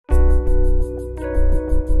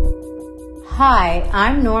Hi,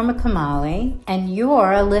 I'm Norma Kamali, and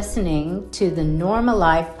you're listening to the Norma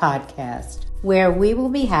Life Podcast, where we will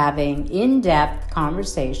be having in-depth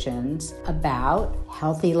conversations about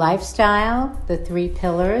healthy lifestyle, the 3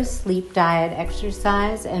 pillars, sleep, diet,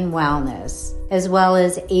 exercise, and wellness, as well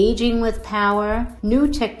as aging with power, new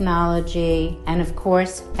technology, and of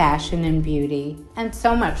course, fashion and beauty, and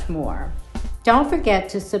so much more. Don't forget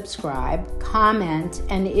to subscribe, comment,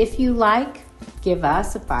 and if you like, give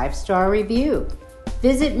us a 5-star review.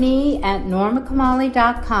 Visit me at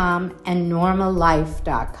normakamali.com and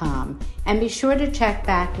normalife.com, and be sure to check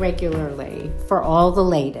back regularly for all the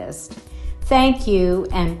latest. Thank you,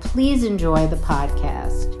 and please enjoy the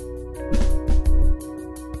podcast.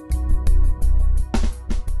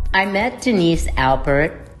 I met Denise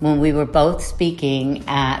Albert when we were both speaking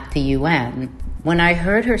at the UN. When I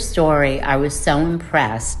heard her story, I was so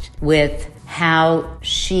impressed with how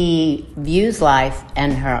she views life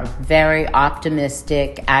and her very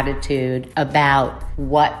optimistic attitude about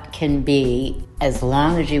what can be. As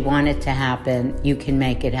long as you want it to happen, you can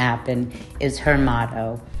make it happen, is her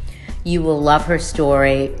motto. You will love her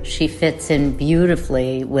story. She fits in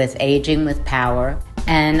beautifully with Aging with Power,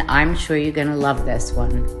 and I'm sure you're going to love this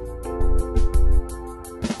one.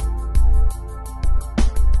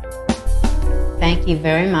 Thank you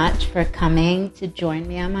very much for coming to join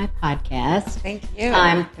me on my podcast. Thank you.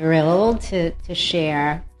 I'm thrilled to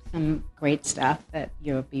share some great stuff that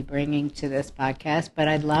you'll be bringing to this podcast, but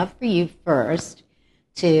I'd love for you first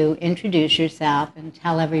to introduce yourself and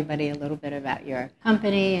tell everybody a little bit about your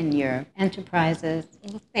company and your enterprises.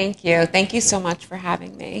 Well, thank you. Thank you so much for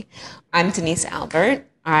having me. I'm Denise Albert.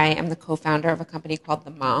 I am the co-founder of a company called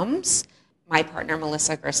The Moms. My partner,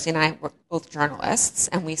 Melissa Gerstein, and I were both journalists,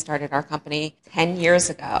 and we started our company 10 years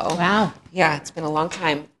ago. Wow. Yeah, it's been a long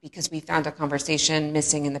time because we found a conversation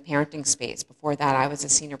missing in the parenting space. Before that, I was a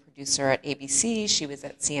senior producer at ABC. She was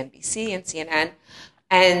at CNBC and CNN.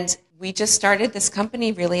 And we just started this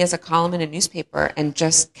company really as a column in a newspaper and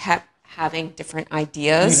just kept having different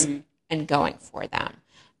ideas and going for them.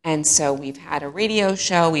 And so we've had a radio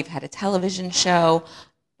show, we've had a television show,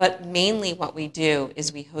 but mainly what we do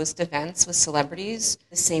is we host events with celebrities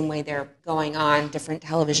the same way they're going on different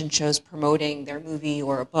television shows promoting their movie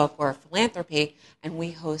or a book or a philanthropy, and we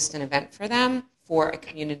host an event for them for a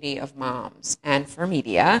community of moms and for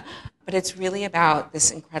media. But it's really about this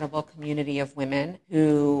incredible community of women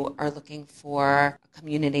who are looking for a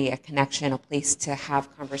community, a connection, a place to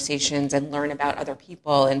have conversations and learn about other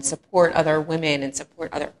people and support other women and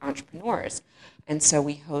support other entrepreneurs. And so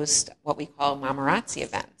we host what we call Mamarazzi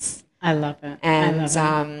events. I love it.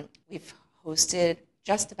 And we've hosted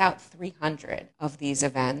just about 300 of these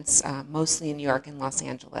events, mostly in New York and Los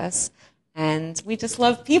Angeles. And we just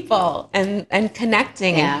love people and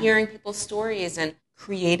connecting and hearing people's stories and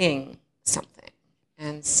creating something.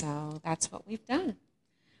 And so that's what we've done.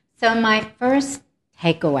 So my first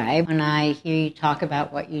takeaway when I hear you talk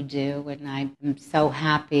about what you do, and I'm so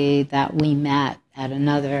happy that we met at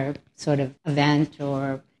another sort of event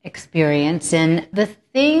or experience. And the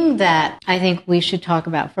thing that I think we should talk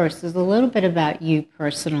about first is a little bit about you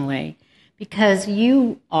personally, because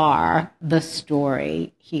you are the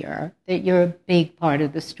story here, that you're a big part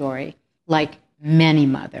of the story, like many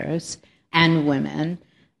mothers and women.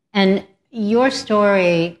 And your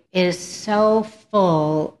story is so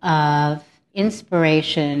full of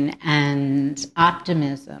inspiration and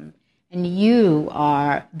optimism. And you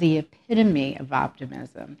are the epitome of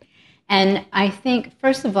optimism. And I think,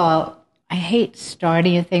 first of all, I hate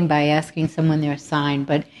starting a thing by asking someone their sign,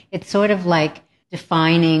 but it's sort of like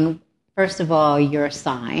defining, first of all, your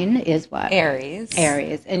sign is what? Aries.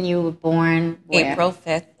 Aries. And you were born where? April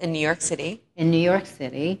 5th in New York City. In New York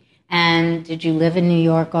City. And did you live in New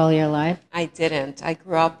York all your life? I didn't. I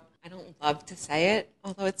grew up, I don't love to say it,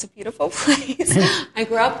 although it's a beautiful place. I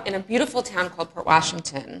grew up in a beautiful town called Port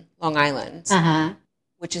Washington, Long Island,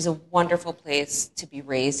 which is a wonderful place to be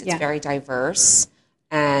raised. It's very diverse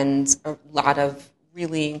and a lot of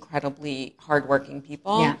really incredibly hardworking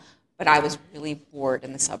people. Yeah. But I was really bored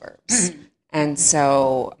in the suburbs. And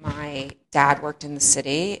so my dad worked in the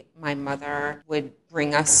city. My mother would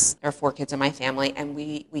bring us, there are 4 kids in my family, and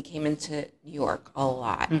we came into New York a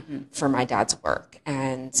lot for my dad's work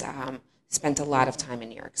and spent a lot of time in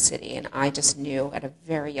New York City. And I just knew at a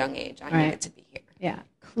very young age I needed to be here. Yeah,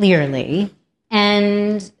 clearly.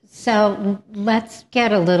 And so let's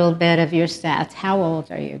get a little bit of your stats. How old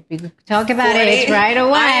are you? Talk about 40. age right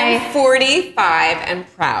away. I am 45 and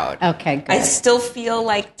proud. Okay, good. I still feel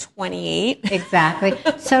like 28. Exactly.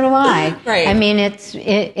 So do I. Right. I mean,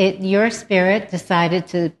 your spirit decided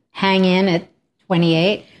to hang in at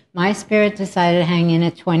 28, My spirit decided to hang in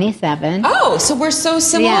at 27. Oh, so we're so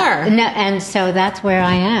similar. Yeah, no, and so that's where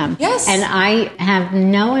I am. Yes. And I have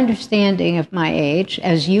no understanding of my age,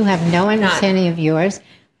 as you have no understanding of yours,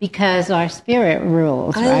 because our spirit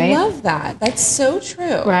rules, right? I love that. That's so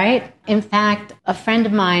true. Right? In fact, a friend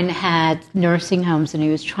of mine had nursing homes, and he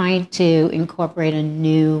was trying to incorporate a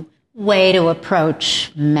new way to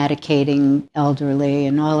approach medicating elderly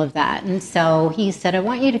and all of that. And so he said, I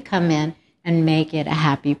want you to come in and make it a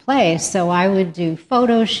happy place. So I would do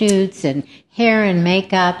photo shoots and hair and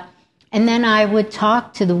makeup. And then I would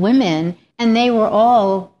talk to the women, and they were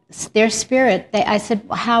all, their spirit. I said,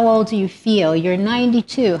 how old do you feel? You're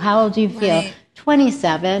 92. How old do you feel? Right.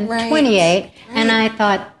 27, Right. 28. Right. And I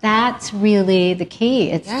thought, that's really the key.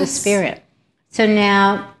 It's the spirit. So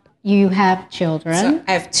now you have children. So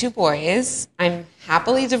I have 2 boys. I'm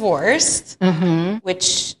happily divorced,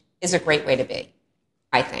 which is a great way to be,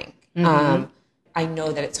 I think. I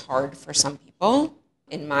know that it's hard for some people.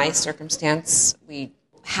 In my circumstance, we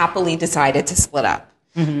happily decided to split up.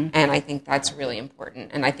 And I think that's really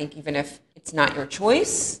important. And I think even if it's not your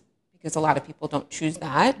choice, because a lot of people don't choose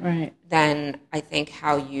that, Right. then I think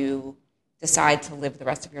how you decide to live the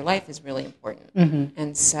rest of your life is really important.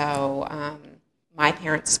 And so my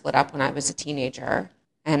parents split up when I was a teenager.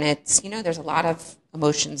 And it's, there's a lot of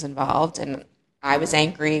emotions involved. And I was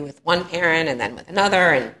angry with one parent and then with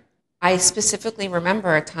another. And I specifically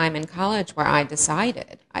remember a time in college where I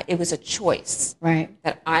decided, it was a choice, Right.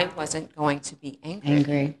 that I wasn't going to be angry.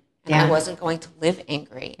 Angry. And I wasn't going to live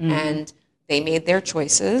angry. And they made their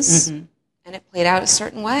choices, and it played out a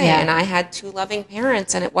certain way. Yeah. And I had 2 loving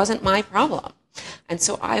parents, and it wasn't my problem. And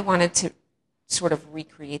so I wanted to sort of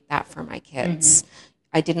recreate that for my kids.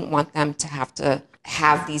 I didn't want them to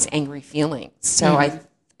have these angry feelings. So I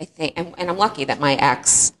think, and I'm lucky that my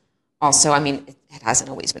ex also, it hasn't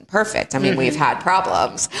always been perfect. We've had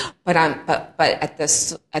problems, but at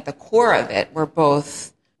the core of it, we're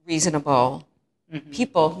both reasonable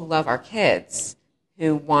people who love our kids,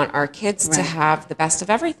 who want our kids to have the best of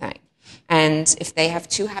everything. And if they have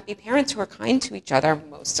 2 happy parents who are kind to each other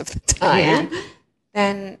most of the time,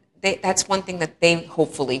 then that's one thing that they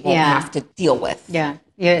hopefully won't have to deal with. Yeah,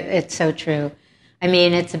 it's so true.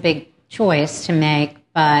 It's a big choice to make,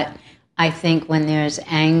 but I think when there's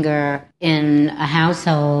anger in a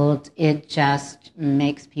household, it just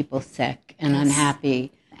makes people sick and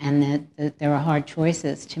unhappy, and that there are hard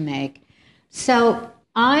choices to make. So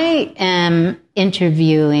I am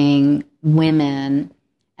interviewing women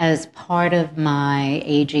as part of my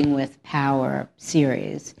Aging with Power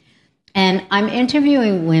series. And I'm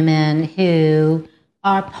interviewing women who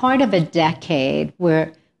are part of a decade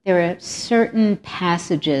where there are certain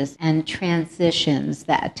passages and transitions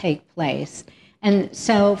that take place. And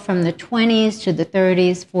so from the 20s to the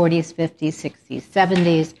 30s, 40s, 50s, 60s,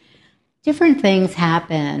 70s, different things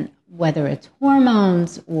happen, whether it's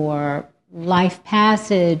hormones or life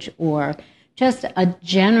passage or just a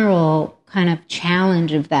general kind of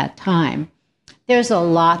challenge of that time. There's a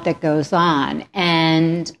lot that goes on.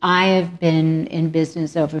 And I have been in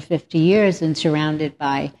business over 50 years and surrounded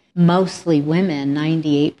by mostly women,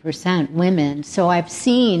 98% women. So I've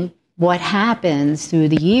seen what happens through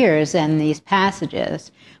the years and these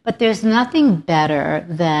passages. But there's nothing better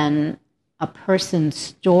than a person's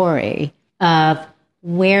story of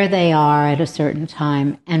where they are at a certain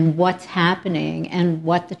time and what's happening and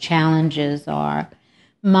what the challenges are.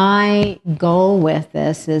 My goal with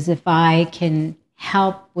this is if I can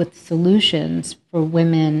help with solutions for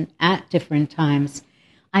women at different times,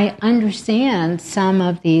 I understand some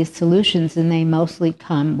of these solutions, and they mostly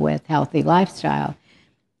come with healthy lifestyle.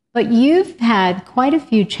 But you've had quite a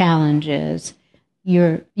few challenges.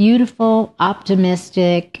 You're beautiful,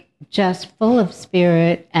 optimistic, just full of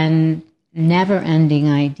spirit and never-ending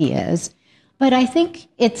ideas. But I think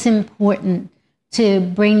it's important to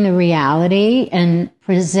bring the reality and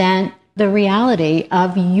present the reality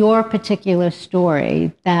of your particular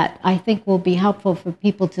story that I think will be helpful for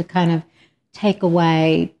people to kind of take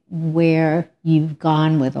away where you've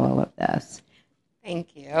gone with all of this.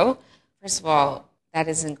 Thank you. First of all, that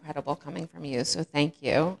is incredible coming from you, so thank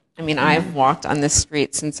you. I've walked on this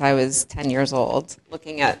street since I was 10 years old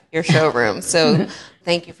looking at your showroom, so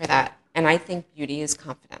thank you for that. And I think beauty is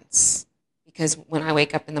confidence, because when I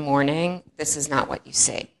wake up in the morning, this is not what you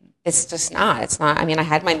see. It's just not. It's not. I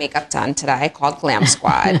had my makeup done today. I called Glam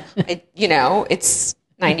Squad. It's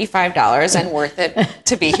 $95 and worth it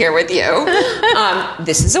to be here with you.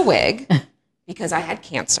 This is a wig because I had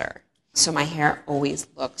cancer, so my hair always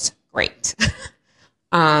looks great.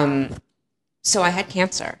 So I had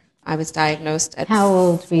cancer. I was diagnosed at How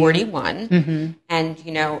old were you? 41. Mm-hmm.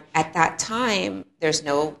 And, at that time,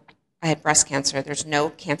 I had breast cancer. There's no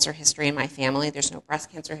cancer history in my family. There's no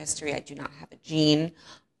breast cancer history. I do not have a gene.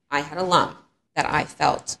 I had a lump that I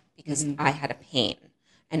felt because I had a pain.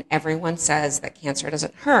 And everyone says that cancer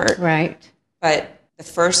doesn't hurt. Right. But the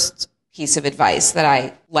first piece of advice that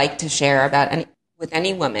I like to share with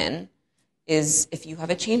any woman is if you have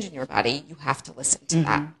a change in your body, you have to listen to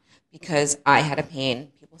that. Because I had a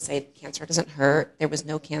pain. People say cancer doesn't hurt. There was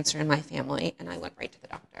no cancer in my family. And I went right to the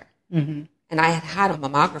doctor. Mm-hmm. And I had had a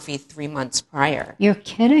mammography 3 months prior. You're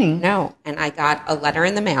kidding. No. And I got a letter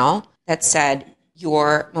in the mail that said,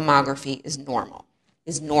 your mammography is normal.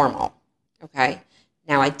 Okay?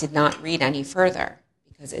 Now, I did not read any further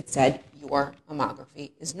because it said, your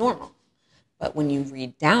mammography is normal. But when you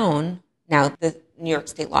read down, now the New York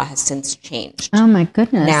state law has since changed. Oh, my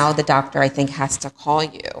goodness. Now the doctor, I think, has to call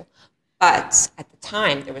you. But at the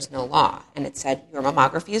time, there was no law. And it said, your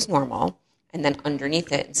mammography is normal. And then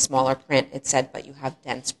underneath it, in smaller print, it said, but you have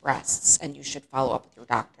dense breasts, and you should follow up with your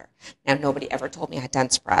doctor. Now, nobody ever told me I had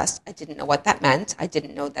dense breasts. I didn't know what that meant. I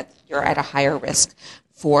didn't know that you're at a higher risk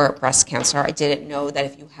for breast cancer. I didn't know that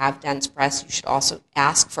if you have dense breasts, you should also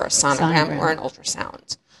ask for a sonogram or an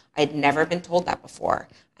ultrasound. I had never been told that before.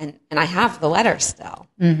 And I have the letter still.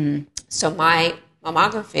 Mm-hmm. So my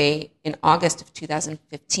mammography in August of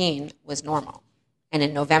 2015 was normal. And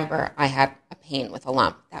in November, I had a pain with a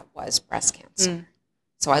lump that was breast cancer.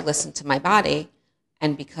 So I listened to my body,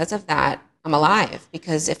 and because of that, I'm alive.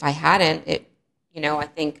 Because if I hadn't, I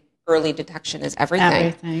think early detection is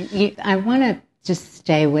everything. I want to just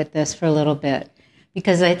stay with this for a little bit,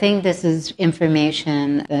 because I think this is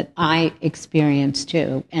information that I experienced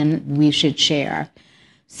too, and we should share.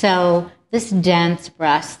 So this dense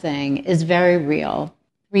breast thing is very real.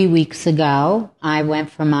 3 weeks ago, I went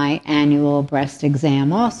for my annual breast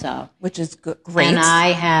exam also. Which is great. And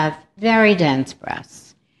I have very dense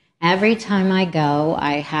breasts. Every time I go,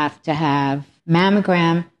 I have to have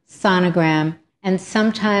mammogram, sonogram, and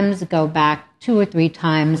sometimes go back 2 or 3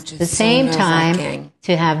 times the same time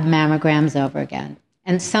to have mammograms over again.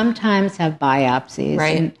 And sometimes have biopsies.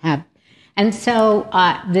 Right. And so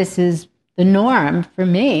this is the norm for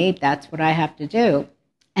me. That's what I have to do.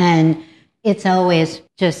 And it's always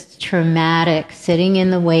just traumatic sitting in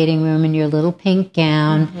the waiting room in your little pink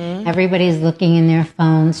gown. Mm-hmm. Everybody's looking in their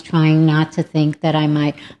phones, trying not to think that I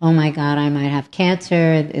might have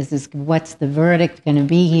cancer. What's the verdict going to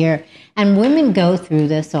be here? And women go through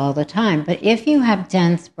this all the time. But if you have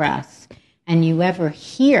dense breasts and you ever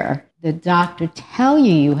hear the doctor tell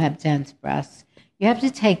you have dense breasts, you have to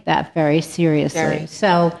take that very seriously.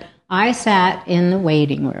 So I sat in the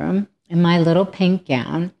waiting room in my little pink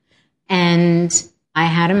gown, and I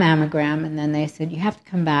had a mammogram, and then they said, you have to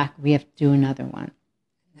come back. We have to do another one.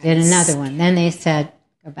 Did another one. Then they said,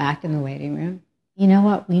 go back in the waiting room. You know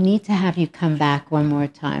what? We need to have you come back one more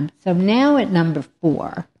time. So now at number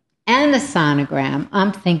 4, and the sonogram,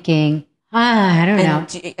 I'm thinking, I don't know.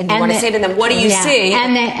 And you want to say to them, what do you see?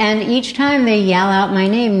 And each time they yell out my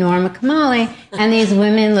name, Norma Kamali, and these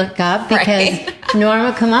women look up because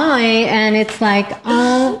Norma Kamali, and it's like,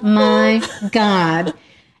 oh my God.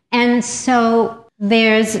 And so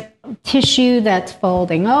there's tissue that's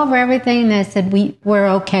folding over everything. They said, we're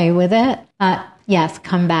okay with it. Yes,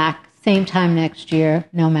 come back same time next year,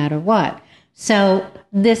 no matter what. So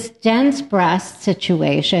this dense breast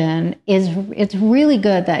situation it's really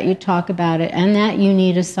good that you talk about it and that you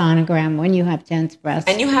need a sonogram when you have dense breasts.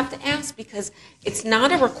 And you have to ask because it's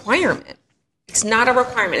not a requirement. It's not a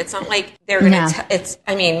requirement. It's not like they're going to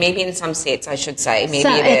maybe in some states, I should say. Maybe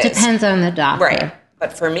it is. Depends on the doctor. Right.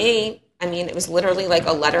 But for me, it was literally like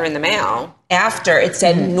a letter in the mail after it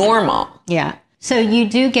said normal. Yeah. So you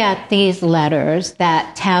do get these letters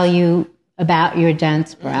that tell you about your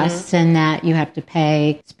dense breasts and that you have to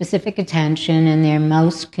pay specific attention, and they're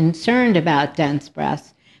most concerned about dense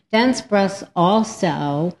breasts. Dense breasts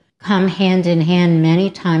also come hand in hand many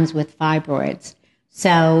times with fibroids.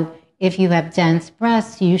 So if you have dense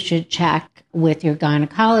breasts, you should check with your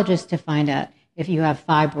gynecologist to find out if you have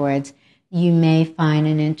fibroids. You may find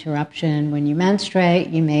an interruption when you menstruate.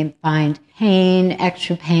 You may find pain,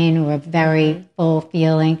 extra pain, or a very full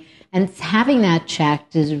feeling. And having that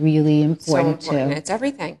checked is really important, too. It's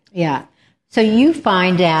everything. Yeah. So you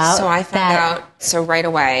find out. So I found out. So right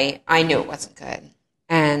away, I knew it wasn't good.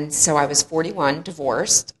 And so I was 41,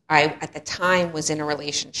 divorced. I, at the time, was in a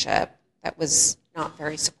relationship that was not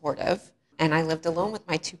very supportive. And I lived alone with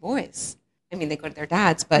my 2 boys. They go to their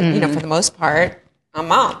dads, but, for the most part, I'm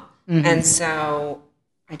mom. Mm-hmm. And so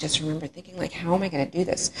I just remember thinking, how am I going to do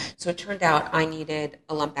this? So it turned out I needed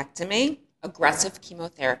a lumpectomy aggressive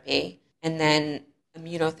chemotherapy, and then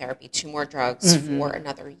immunotherapy, 2 more drugs for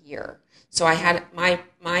another year. So I had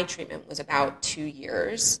my treatment was about 2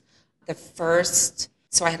 years.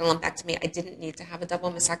 So I had a lumpectomy. I didn't need to have a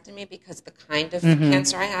double mastectomy because the kind of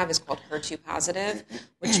cancer I have is called HER2 positive,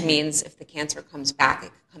 which means if the cancer comes back, it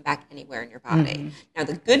can come back anywhere in your body. Now,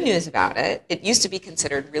 the good news about it used to be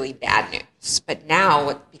considered really bad news. But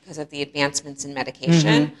now, because of the advancements in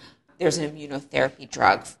medication, there's an immunotherapy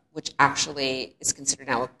drug, which actually is considered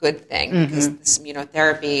now a good thing because this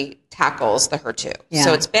immunotherapy tackles the HER2. Yeah.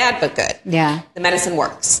 So it's bad but good. Yeah. The medicine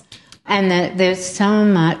works. And there's so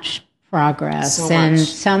much progress and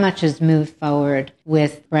so much has moved forward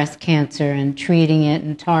with breast cancer and treating it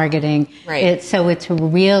and targeting it. So it's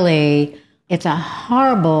a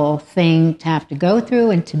horrible thing to have to go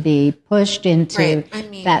through and to be pushed into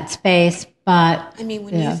that space. But I mean,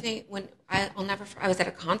 when you think, I was at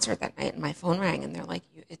a concert that night and my phone rang and they're like,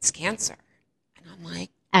 it's cancer. And I'm like,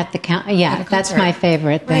 that's my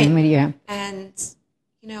favorite thing. Right. Yeah. And,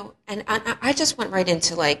 and I just went right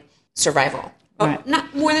into like survival. But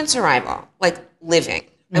not more than survival, like living.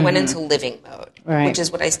 I went into living mode, which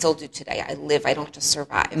is what I still do today. I live, I don't just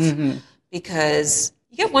survive. Because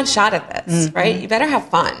you get one shot at this, right? You better have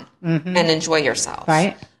fun and enjoy yourself.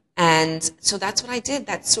 Right. And so that's what I did.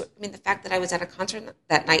 The fact that I was at a concert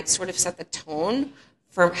that night sort of set the tone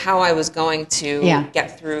for how I was going to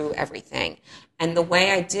get through everything. And the way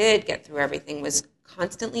I did get through everything was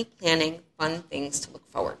constantly planning fun things to look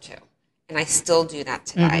forward to. And I still do that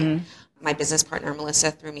today. My business partner,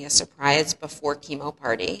 Melissa, threw me a surprise before chemo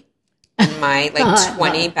party. And my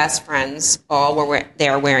 20 best friends all were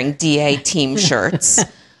there wearing DA team shirts.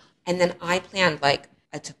 And then I planned, I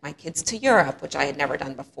took my kids to Europe, which I had never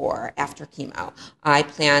done before after chemo. I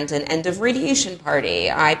planned an end of radiation party.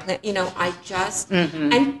 And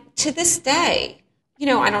to this day,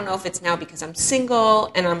 I don't know if it's now because I'm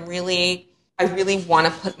single and I really want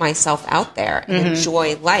to put myself out there and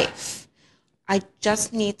enjoy life. I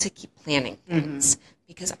just need to keep planning things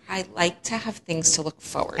because I like to have things to look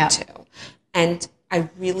forward to. And I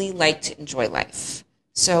really like to enjoy life.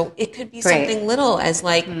 So it could be something little as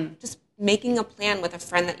just making a plan with a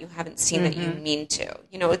friend that you haven't seen that you mean to.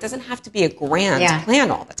 It doesn't have to be a grand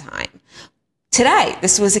plan all the time. Today,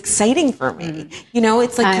 this was exciting for me.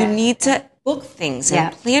 It's like you need to book things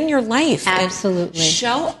and plan your life. Absolutely. And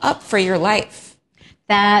show up for your life.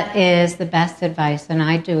 That is the best advice, and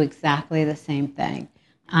I do exactly the same thing.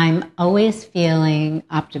 I'm always feeling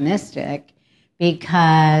optimistic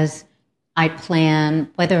because I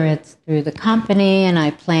plan, whether it's through the company, and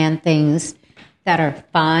I plan things that are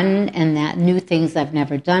fun and that new things I've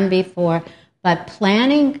never done before, but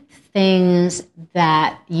planning things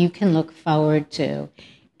that you can look forward to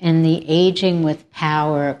in the Aging with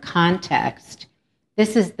Power context.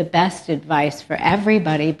 This is the best advice for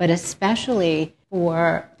everybody, but especially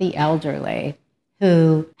for the elderly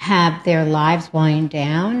who have their lives wind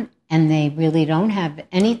down and they really don't have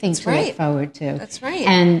anything to look forward to. That's right.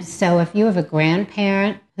 And so if you have a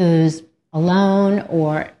grandparent who's alone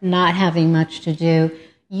or not having much to do,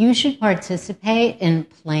 you should participate in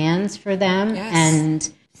plans for them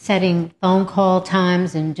and setting phone call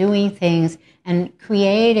times and doing things and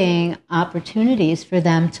creating opportunities for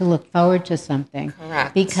them to look forward to something.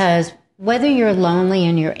 Correct. Because whether you're lonely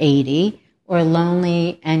and you're 80 or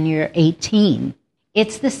lonely and you're 18,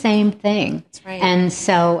 it's the same thing. That's right. And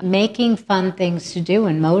so making fun things to do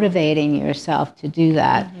and motivating yourself to do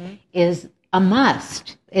that is a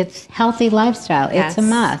must. It's healthy lifestyle. It's a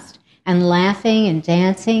must. And laughing and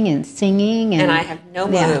dancing and singing. And I have no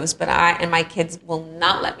moves, but my kids will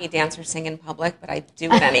not let me dance or sing in public, but I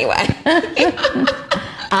do it anyway.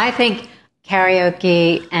 I think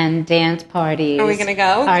karaoke and dance parties Are we going to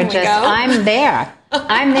go? I'm there.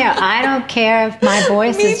 I don't care if my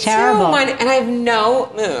voice is terrible. And I have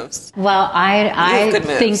no moves. Well, I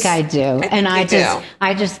think I do.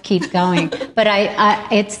 I just keep going. But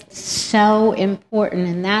it's so important.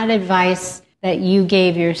 And that advice that you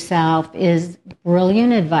gave yourself is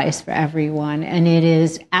brilliant advice for everyone. And it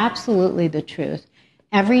is absolutely the truth.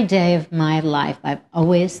 Every day of my life, I've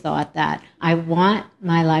always thought that I want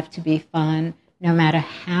my life to be fun. No matter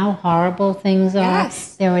how horrible things are.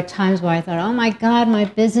 Yes. There were times where I thought, oh my God, my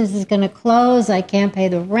business is going to close. I can't pay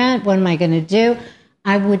the rent. What am I going to do?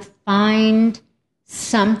 I would find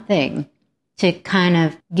something to kind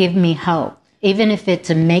of give me hope. Even if it's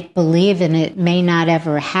a make-believe and it may not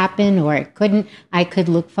ever happen or it couldn't, I could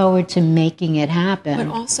look forward to making it happen. But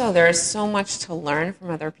also there is so much to learn from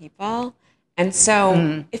other people. And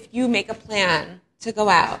so if you make a plan to go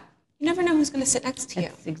out, you never know who's going to sit next to you.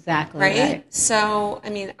 That's exactly right? right. So, I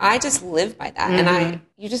mean, I just live by that. And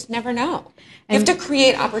you just never know. You have to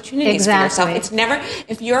create opportunities for yourself. It's never,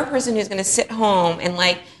 if you're a person who's going to sit home and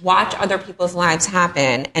like watch other people's lives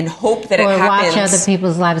happen and hope that it happens. Or watch other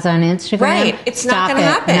people's lives on Instagram. Right. It's not going to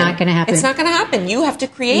happen. Not going to happen. It's not going to happen. You have to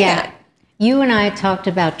create it. You and I talked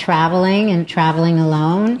about traveling and traveling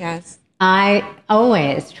alone. Yes. I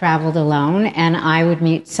always traveled alone, and I would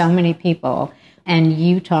meet so many people. And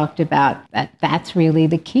you talked about that. That's really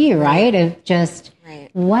the key, right? Of just,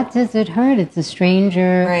 what does it hurt? It's a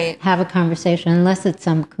stranger. Right. Have a conversation, unless it's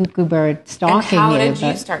some cuckoo bird stalking you. And how did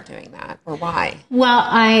you start doing that, or why? Well,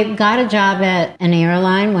 I got a job at an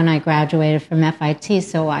airline when I graduated from FIT,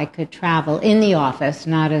 so I could travel in the office,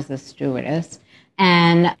 not as a stewardess.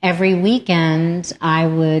 And every weekend, I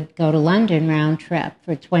would go to London round trip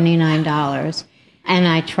for $29. And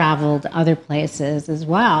I traveled other places as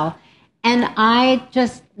well. And I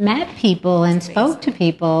just met people and spoke to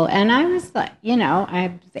people. And I was like,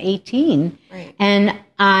 I was 18. Right. And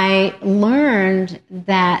I learned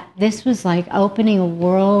that this was like opening a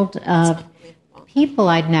world of people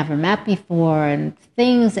I'd never met before and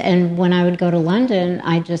things. And when I would go to London,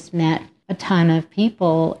 I just met a ton of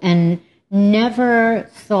people and never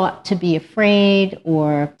thought to be afraid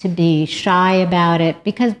or to be shy about it,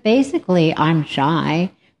 because basically I'm shy.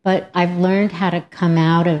 But I've learned how to come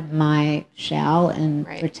out of my shell and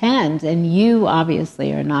pretend. And you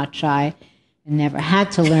obviously are not shy and never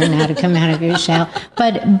had to learn how to come out of your shell.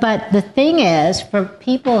 But the thing is, for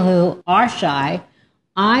people who are shy,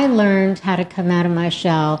 I learned how to come out of my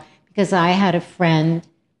shell because I had a friend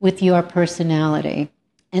with your personality.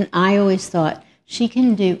 And I always thought, she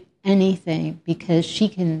can do anything because she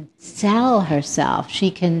can sell herself. She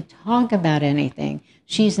can talk about anything.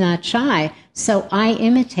 She's not shy. So I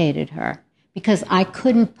imitated her because I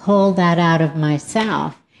couldn't pull that out of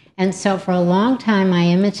myself. And so for a long time, I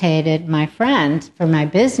imitated my friend. For my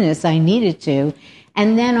business, I needed to.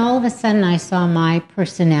 And then all of a sudden, I saw my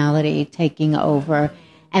personality taking over.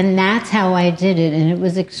 And that's how I did it. And it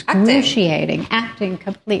was excruciating. Acting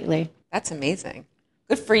completely. That's amazing.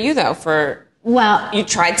 Good for you, though, Well, you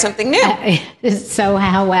tried something new. So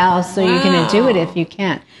how else are you going to do it if you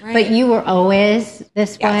can't? Right. But you were always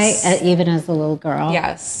this way, even as a little girl.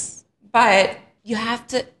 Yes. But you have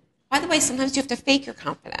to, by the way, sometimes you have to fake your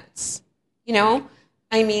confidence.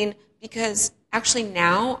 I mean, because actually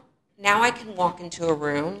now I can walk into a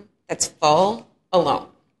room that's full alone,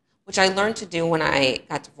 which I learned to do when I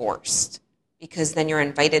got divorced, because then you're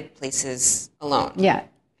invited places alone. Yeah.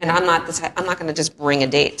 And I'm not going to just bring a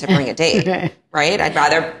date to bring a date, right? I'd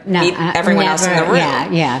rather meet everyone else in the room.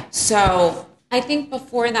 Yeah. So I think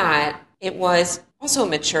before that, it was also a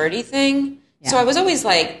maturity thing. Yeah. So I was always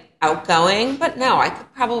like outgoing, but no, I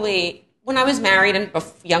could probably, when I was married in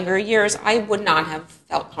younger years, I would not have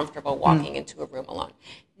felt comfortable walking into a room alone.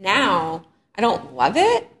 Now, I don't love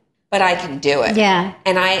it, but I can do it. Yeah.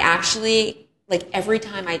 And I actually, like every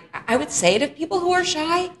time I would say to people who are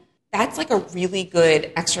shy, that's like a really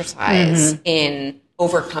good exercise in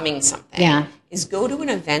overcoming something. Yeah. Is go to an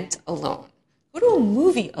event alone. Go to a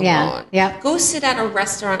movie alone. Yeah. Go sit at a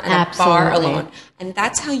restaurant and a bar alone. And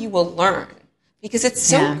that's how you will learn. Because it's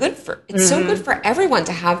so good for so good for everyone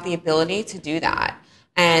to have the ability to do that.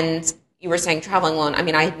 And you were saying traveling alone. I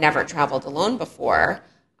mean, I had never traveled alone before.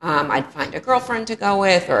 I'd find a girlfriend to go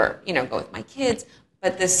with, or go with my kids.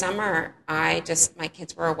 But this summer, my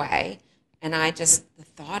kids were away. And the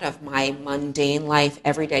thought of my mundane life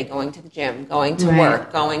every day, going to the gym, going to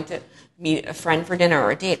work, going to meet a friend for dinner or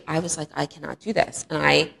a date, I was like, I cannot do this. And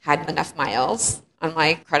I had enough miles on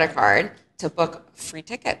my credit card to book a free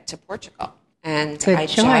ticket to Portugal. And Good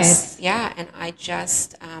choice.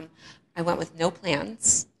 I went with no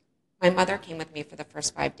plans. My mother came with me for the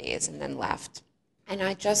first 5 days and then left. And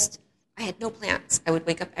I had no plans. I would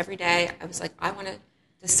wake up every day. I was like, I want to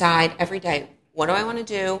decide every day, what do I want to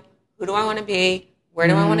do? Who do I want to be? Where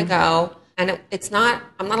do I want to go? And I'm not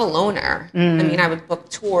a loner. I mean, I would book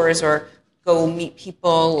tours or go meet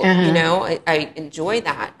people, I enjoy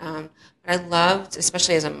that. But I loved,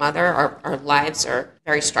 especially as a mother, our lives are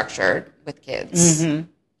very structured with kids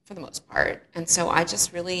for the most part. And so I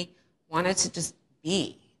just really wanted to just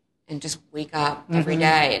be and just wake up every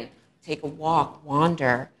day and take a walk,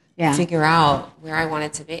 wander, figure out where I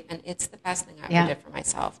wanted to be. And it's the best thing I ever did for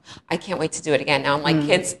myself. I can't wait to do it again. Now I'm like,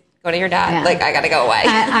 kids, go to your dad. Yeah. Like, I got to go away.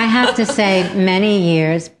 I have to say, many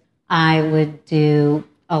years I would do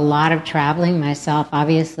a lot of traveling myself.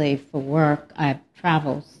 Obviously, for work, I've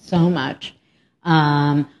traveled so much.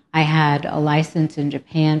 I had a license in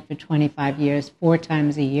Japan for 25 years, 4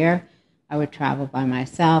 times a year. I would travel by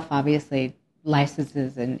myself. Obviously,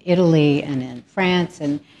 licenses in Italy and in France,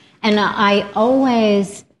 and I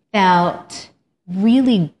always felt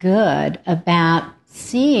really good about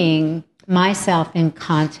seeing myself in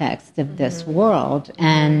context of this world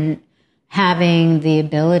and having the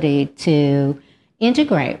ability to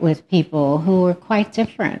integrate with people who are quite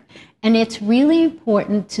different. And it's really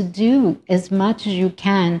important to do as much as you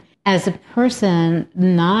can as a person,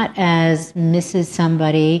 not as Mrs.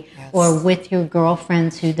 Somebody or with your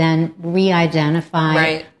girlfriends who then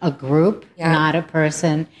re-identify a group, not a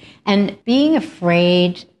person. And being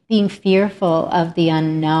afraid, being fearful of the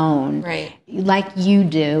unknown, like you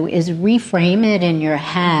do, is reframe it in your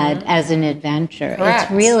head as an adventure.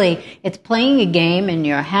 Correct. It's playing a game in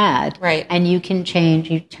your head. And you can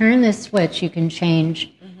change, you turn the switch, you can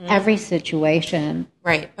change every situation.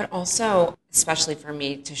 Right. But also, especially for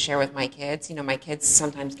me to share with my kids, my kids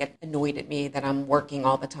sometimes get annoyed at me that I'm working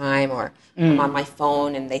all the time or I'm on my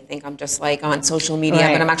phone and they think I'm just like on social media,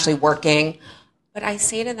 but I'm actually working. But I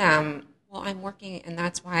say to them, well, I'm working and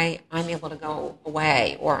that's why I'm able to go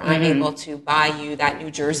away or I'm able to buy you that new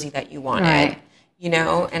jersey that you wanted,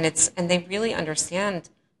 and they really understand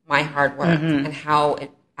my hard work and how it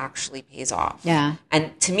actually pays off.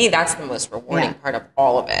 And to me, that's the most rewarding part of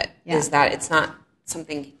all of it, is that it's not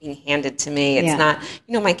something being handed to me. It's not,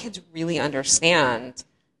 my kids really understand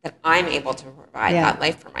that I'm able to provide that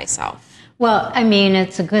life for myself. Well, I mean,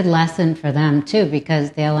 it's a good lesson for them, too,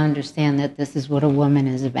 because they'll understand that this is what a woman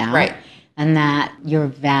is about and that your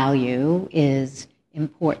value is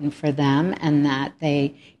important for them and that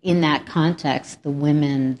they, in that context, the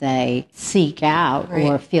women they seek out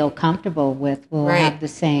or feel comfortable with will have the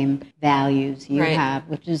same values you have,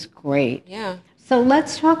 which is great. So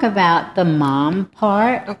let's talk about the mom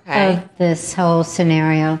part of this whole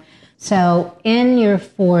scenario. So in your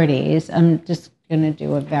 40s, I'm just going to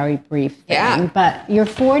do a very brief thing, but your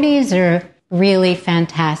 40s are really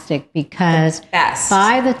fantastic because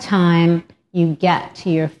by the time you get to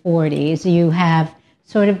your 40s, you have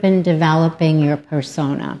sort of been developing your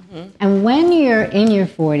persona. And when you're in your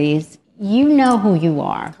 40s, you know who you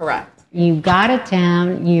are. Correct. You got it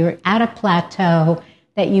down. You're at a plateau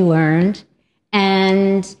that you earned.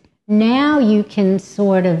 And now you can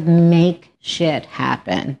sort of make shit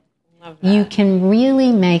happen. Love that. You can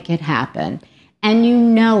really make it happen. And you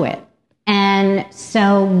know it. And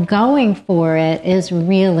so going for it is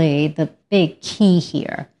really the big key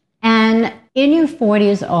here. And in your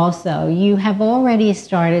 40s also, you have already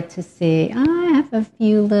started to see, I have a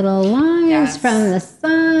few little lines from the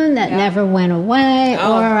sun that never went away.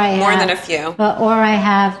 Or more than a few.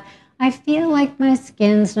 I feel like my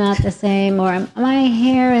skin's not the same, or my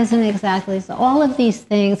hair isn't exactly so. All of these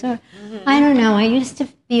things, or I don't know, I used to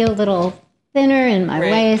feel a little thinner in my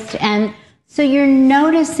waist. And so you're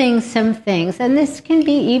noticing some things, and this can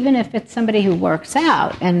be even if it's somebody who works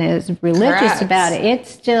out and is religious about it, it's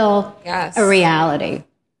still a reality.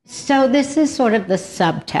 So this is sort of the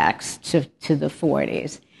subtext to the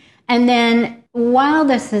 40s. And then while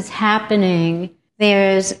this is happening,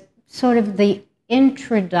 there's sort of the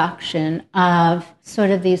introduction of sort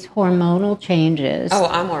of these hormonal changes. Oh,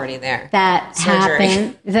 I'm already there. That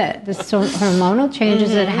happen, the hormonal changes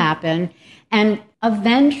that happen, and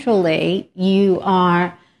eventually you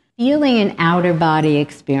are feeling an outer body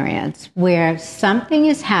experience where something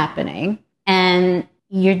is happening and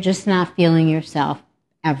you're just not feeling yourself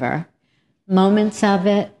ever. Moments of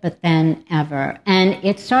it, but then ever. And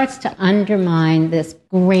it starts to undermine this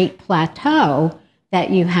great plateau that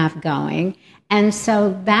you have going. And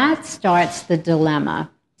so that starts the dilemma.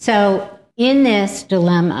 So in this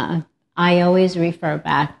dilemma, I always refer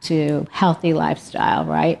back to healthy lifestyle,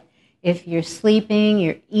 right? If you're sleeping,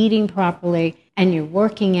 you're eating properly, and you're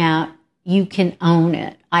working out, you can own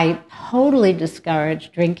it. I totally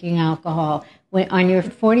discourage drinking alcohol. When, on your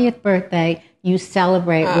 40th birthday, you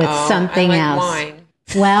celebrate with something else. Wine.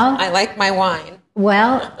 Well, I like my wine.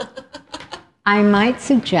 Well, I might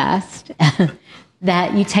suggest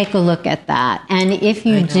that you take a look at that. And if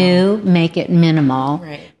you do, make it minimal.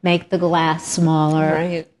 Make the glass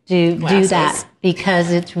smaller. Do that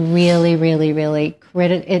because it's really, really, really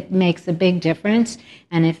critical. It makes a big difference.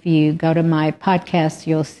 And if you go to my podcast,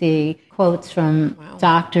 you'll see quotes from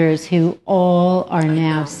doctors who all are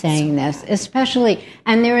now saying this, especially,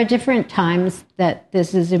 and there are different times that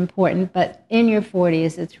this is important, but in your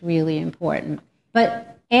 40s, it's really important.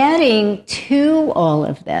 But adding to all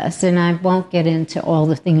of this, and I won't get into all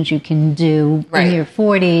the things you can do in your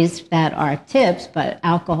 40s that are tips, but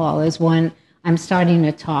alcohol is one I'm starting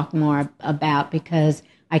to talk more about because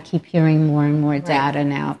I keep hearing more and more data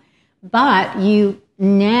now. But you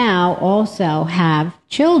now also have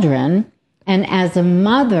children And as a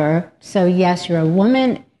mother, so yes, you're a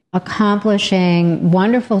woman accomplishing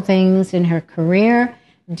wonderful things in her career,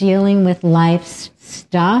 dealing with life's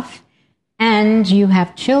stuff, and you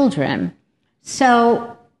have children.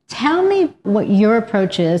 So tell me what your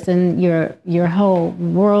approach is, and your whole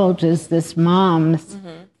world is this mom's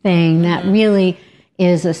thing that really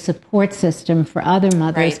is a support system for other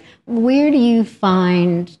mothers. Right. Where do you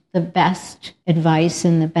find the best advice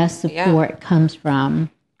and the best support comes from?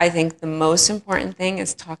 I think the most important thing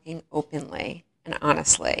is talking openly and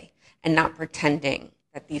honestly and not pretending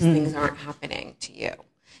that these things aren't happening to you.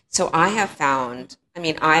 So I have found,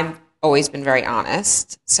 I've always been very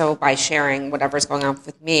honest. So by sharing whatever's going on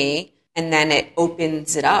with me, and then it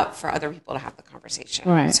opens it up for other people to have the conversation.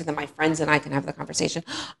 Right. So that my friends and I can have the conversation.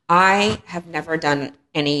 I have never done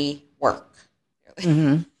any work.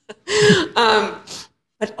 Really.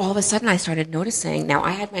 But all of a sudden I started noticing, now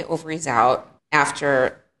I had my ovaries out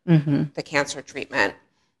after the cancer treatment.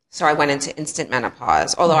 So I went into instant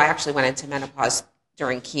menopause, although I actually went into menopause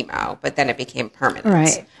during chemo, but then it became permanent.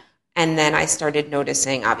 Right. And then I started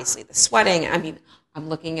noticing, obviously, the sweating. I'm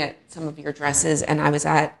looking at some of your dresses, and I was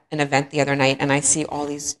at an event the other night, and I see all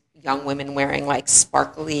these young women wearing like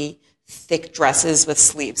sparkly, thick dresses with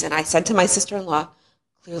sleeves. And I said to my sister-in-law,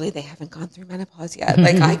 clearly they haven't gone through menopause yet.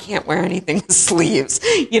 Like, I can't wear anything with sleeves,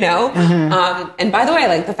 you know? And by the way,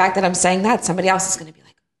 like the fact that I'm saying that, somebody else is going to be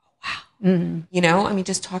like, oh, wow. You know,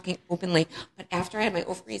 just talking openly. But after I had my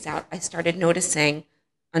ovaries out, I started noticing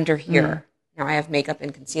under here. Now I have makeup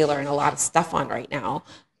and concealer and a lot of stuff on right now.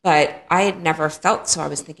 But I had never felt so. I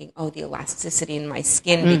was thinking, oh, the elasticity in my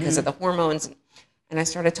skin because of the hormones. And I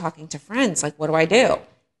started talking to friends, like, what do I do?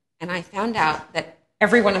 And I found out that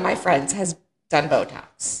every one of my friends has done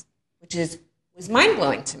Botox, which was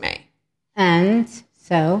mind-blowing to me. And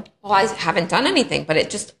so? Well, I haven't done anything, but it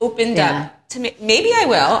just opened up to me. Maybe I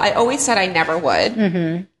will. I always said I never would.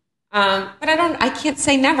 But I can't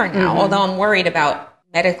say never now, although I'm worried about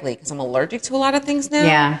medically because I'm allergic to a lot of things now.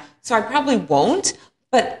 Yeah. So I probably won't.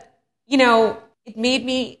 But, you know, it made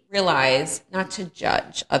me realize not to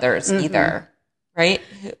judge others either, right?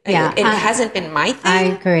 Yeah. It hasn't been my thing. I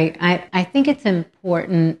agree. I think it's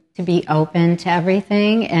important to be open to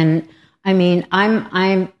everything. And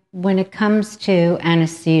I'm when it comes to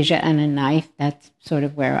anesthesia and a knife, that's sort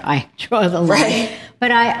of where I draw the line. Right.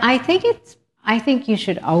 But I think you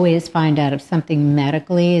should always find out if something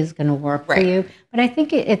medically is going to work for you. But I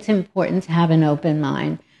think it's important to have an open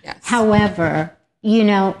mind. Yes. However, you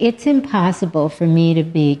know, it's impossible for me to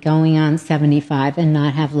be going on 75 and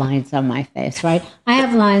not have lines on my face, right? I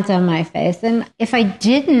have lines on my face. And if I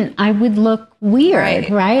didn't, I would look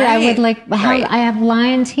weird, right? I would I have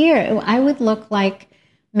lines here. I would look like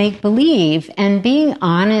make-believe. And being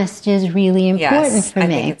honest is really important for me. I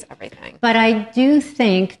think it's everything. But I do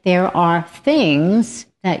think there are things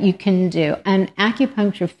that you can do. And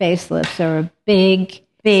acupuncture facelifts are a big,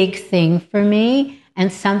 big thing for me. And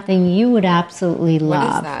something you would absolutely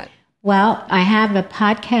love. What is that? Well, I have a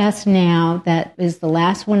podcast now that is the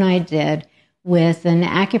last one I did with an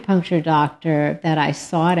acupuncture doctor that I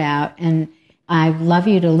sought out. And I'd love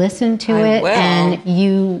you to listen to it. Will. And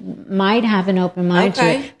you might have an open mind to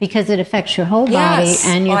it because it affects your whole body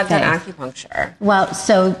and your face. I've done acupuncture. Well,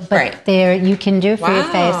 but there you can do it for your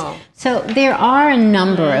face. So there are a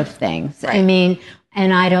number of things. Right.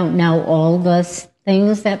 And I don't know all the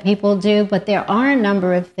things that people do, but there are a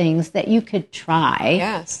number of things that you could try.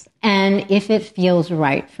 Yes. And if it feels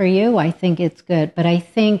right for you, I think it's good. But I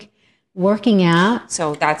think working out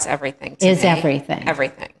so that's everything is everything.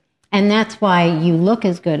 Everything. And that's why you look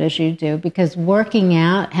as good as you do, because working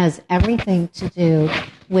out has everything to do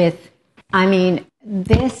with,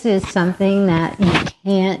 this is something that you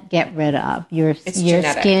can't get rid of. Your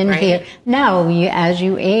genetic, skin right? here. No, as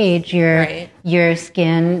you age, your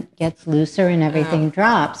skin gets looser and everything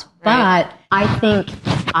drops. Right. But I think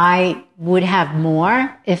I would have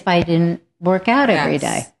more if I didn't work out every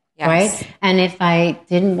day. Yes. Right? And if I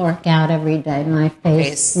didn't work out every day, my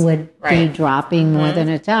face would be dropping more than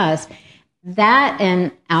it does. That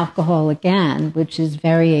and alcohol again, which is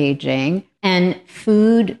very aging, and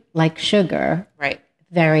food like sugar,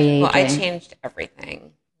 very aging. Well, I changed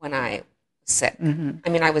everything when I was sick.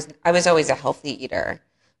 I was always a healthy eater,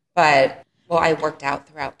 but I worked out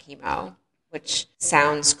throughout chemo, which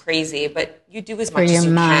sounds crazy, but you do as much as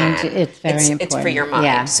you mind, can. it's very important. It's for your mind.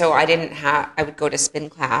 Yeah. So I would go to spin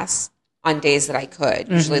class on days that I could,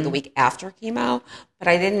 usually the week after chemo, but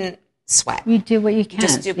I didn't sweat. You do what you can.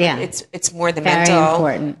 Just do. Yeah. It's more the very mental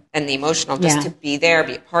important. And the emotional, just to be there,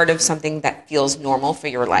 be a part of something that feels normal for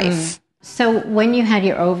your life. So when you had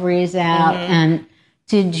your ovaries out, and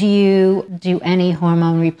Did you do any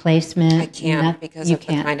hormone replacement? I can't because of the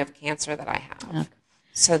kind of cancer that I have. Okay.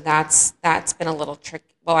 So that's been a little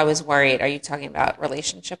tricky. Well, I was worried. Are you talking about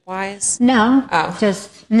relationship-wise? No,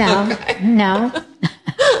 no, Okay. no.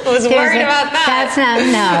 I was worried about that. That's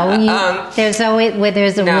not, no. There's always, where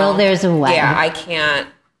there's a will, there's a way. Yeah, I can't.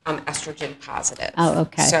 I'm estrogen positive. Oh,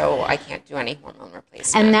 okay. So I can't do any hormone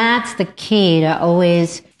replacement. And that's the key, to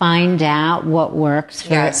always find out what works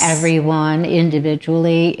for everyone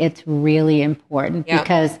individually. It's really important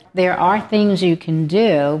because there are things you can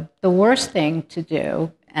do. The worst thing to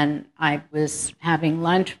do, and I was having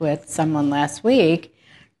lunch with someone last week,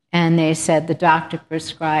 and they said the doctor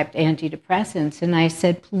prescribed antidepressants. And I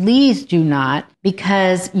said, please do not,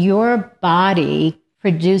 because your body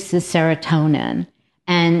produces serotonin.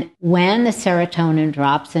 And when the serotonin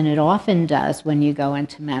drops, and it often does when you go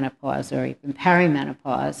into menopause or even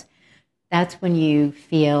perimenopause, that's when you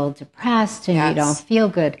feel depressed and you don't feel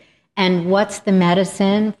good. And what's the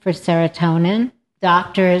medicine for serotonin?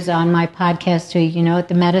 Doctors on my podcast, you know what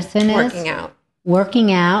the medicine is?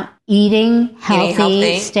 Working out, eating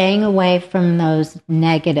healthy, staying away from those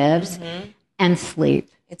negatives, and sleep.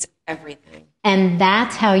 It's everything. And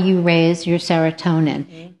that's how you raise your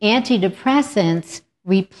serotonin. Antidepressants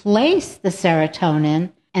replace the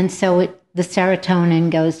serotonin, and so the serotonin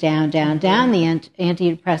goes down, down, down. The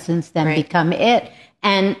antidepressants then become it.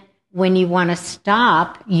 And when you want to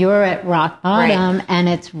stop, you're at rock bottom, and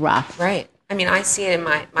it's rough. Right. I mean, I see it in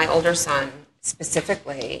my older son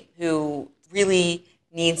specifically, who really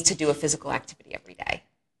needs to do a physical activity every day.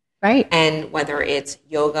 Right. And whether it's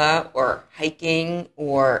yoga or hiking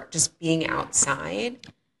or just being outside,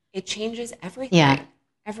 it changes everything. Yeah,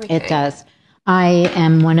 everything. It does. I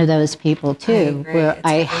am one of those people too, where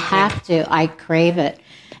I crave it.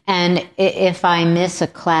 And if I miss a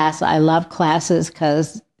class, I love classes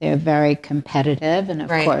because they're very competitive. And of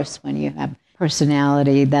course, when you have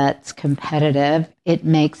personality that's competitive, it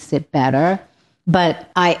makes it better.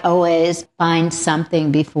 But I always find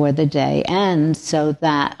something before the day ends so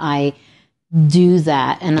that I do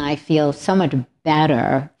that and I feel so much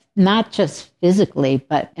better, not just physically,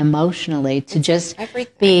 but emotionally, to just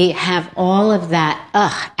have all of that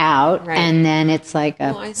out. And then it's like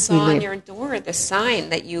I saw on your door the sign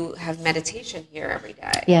that you have meditation here every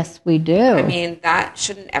day. Yes, we do. I mean,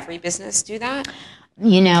 shouldn't every business do that?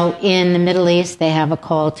 You know, in the Middle East, they have a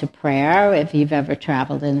call to prayer. If you've ever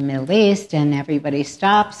traveled in the Middle East, and everybody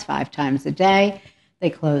stops 5 times a day, they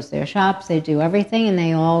close their shops, they do everything, and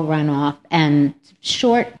they all run off and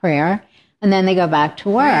short prayer, and then they go back to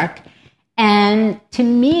work. And to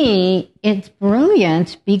me, it's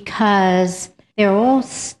brilliant because they're all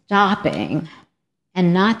stopping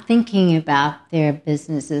and not thinking about their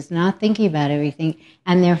businesses, not thinking about everything,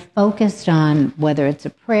 and they're focused on whether it's a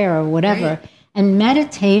prayer or whatever. And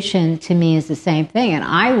meditation to me is the same thing. And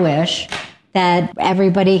I wish that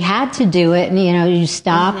everybody had to do it and, you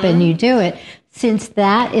stop and you do it. Since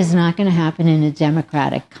that is not going to happen in a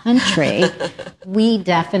democratic country, we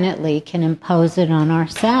definitely can impose it on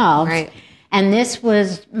ourselves. And this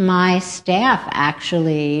was my staff,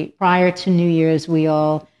 actually. Prior to New Year's, we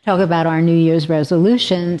all talk about our New Year's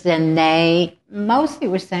resolutions, and they mostly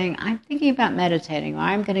were saying, I'm thinking about meditating, or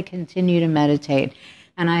I'm going to continue to meditate.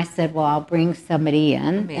 And I said, well, I'll bring somebody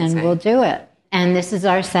in and we'll do it. And this is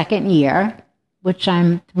our second year, which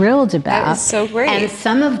I'm thrilled about. That is so great. And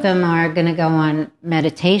some of them are going to go on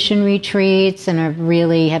meditation retreats and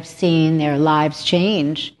have seen their lives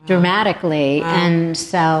change dramatically. And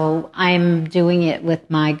so I'm doing it with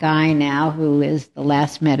my guy now, who is the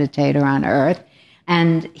last meditator on earth.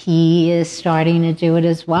 And he is starting to do it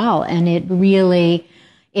as well. And it really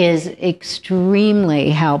is extremely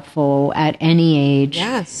helpful at any age.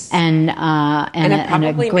 Yes. And it probably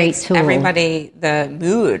a great makes tool. Everybody the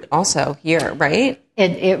mood also here, right?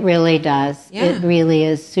 It really does. Yeah. It really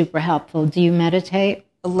is super helpful. Do you meditate?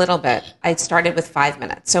 A little bit. I started with 5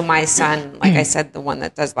 minutes. So my son, like I said, the one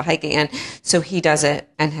that does the hiking, and so he does it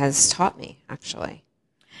and has taught me, actually.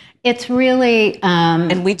 It's really...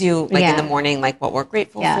 and we do, in the morning, what we're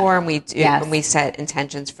grateful for, and we do, and we set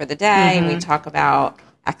intentions for the day, and we talk about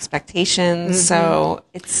expectations. So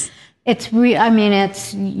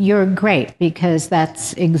you're great, because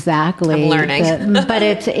that's exactly... I'm learning. But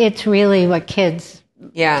it's really what kids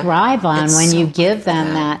thrive on when you give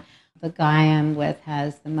them that. The guy I'm with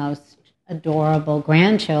has the most adorable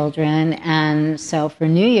grandchildren, and so for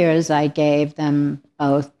New Year's, I gave them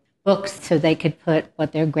both books so they could put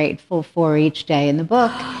what they're grateful for each day in the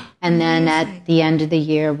book. And then at the end of the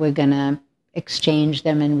year, we're going to exchange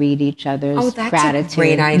them and read each other's gratitude. That's a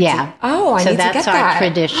great idea. Yeah. Oh, I need to get that. So that's our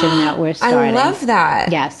tradition that we're starting. I love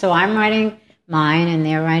that. Yeah. So I'm writing mine and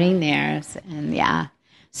they're writing theirs. And yeah.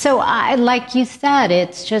 So like you said,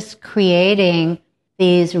 it's just creating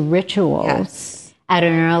these rituals at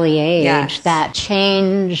an early age that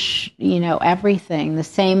change, everything. The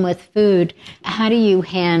same with food. How do you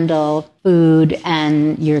handle food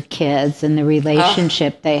and your kids and the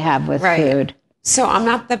relationship they have with food? So I'm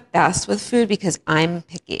not the best with food because I'm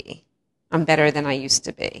picky. I'm better than I used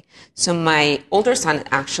to be. So my older son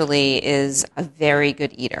actually is a very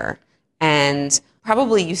good eater and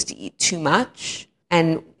probably used to eat too much.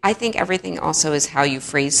 And I think everything also is how you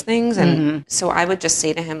phrase things. And so I would just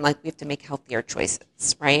say to him, like, we have to make healthier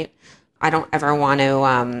choices, right? I don't ever want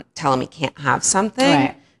to tell him he can't have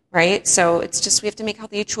something, right? So it's just we have to make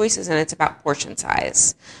healthier choices, and it's about portion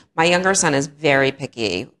size. My younger son is very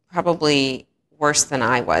picky, probably worse than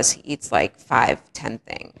I was. He eats like 5-10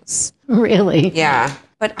 things. Really? Yeah.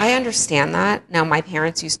 But I understand that. Now, my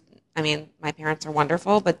parents are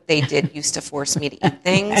wonderful, but they did used to force me to eat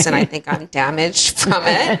things, and I think I'm damaged from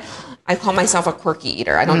it. I call myself a quirky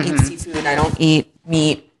eater. I don't eat seafood. I don't eat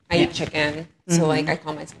meat. I eat chicken. So, I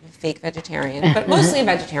call myself a fake vegetarian, but mostly a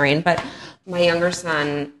vegetarian. But my younger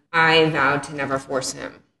son, I vowed to never force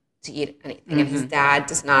him to eat anything, and his dad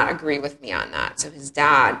does not agree with me on that. So his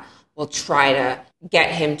dad will try to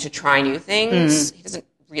get him to try new things. He doesn't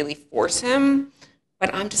really force him,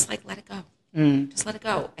 but I'm just like, let it go. Just let it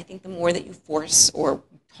go. I think the more that you force or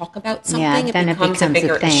talk about something, it becomes a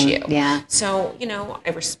bigger issue. Yeah. So, I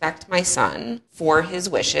respect my son for his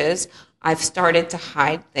wishes. I've started to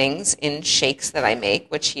hide things in shakes that I make,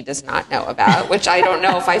 which he does not know about, which I don't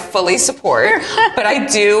know if I fully support, but I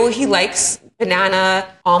do. He likes banana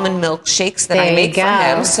almond milk shakes that I make for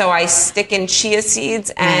him. So I stick in chia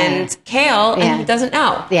seeds and kale, and he doesn't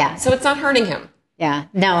know. Yeah. So it's not hurting him. Yeah.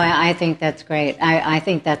 No, I think that's great. I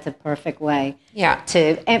think that's a perfect way. Yeah.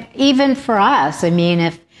 To, even for us, I mean,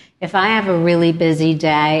 if I have a really busy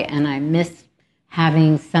day and I miss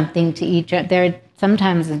having something to eat,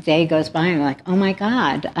 sometimes the day goes by and I'm like, oh my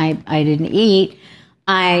God, I didn't eat.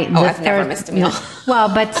 I've never missed a meal.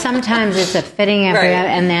 Well, but sometimes it's a fitting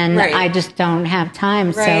and then I just don't have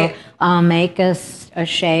time. So I'll make a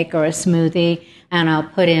shake or a smoothie, and I'll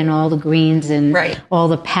put in all the greens and all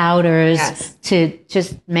the powders to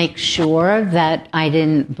just make sure that I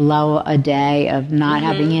didn't blow a day of not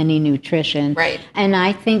having any nutrition. Right. And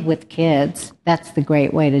I think with kids, that's the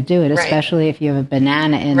great way to do it, especially if you have a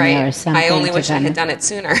banana in there or something. I only wish I had done it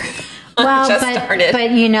sooner. Well,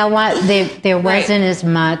 but you know what? There wasn't as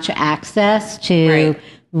much access to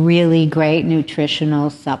really great nutritional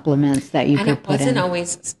supplements that you could put in. And it wasn't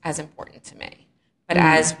always as important to me. But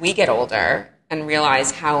as we get older and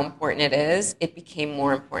realize how important it is, it became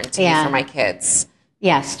more important to me for my kids.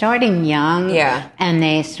 Yeah, starting young, and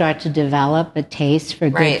they start to develop a taste for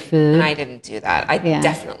good food. And I didn't do that. I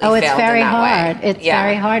definitely failed it's very in that hard. way. It's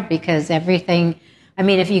very hard because everything, I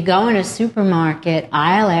mean, if you go in a supermarket,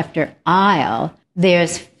 aisle after aisle,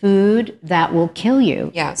 there's food that will kill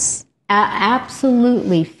you. Yes.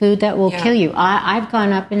 Absolutely, food that will kill you. I've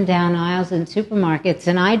gone up and down aisles in supermarkets,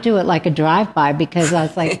 and I do it like a drive-by because I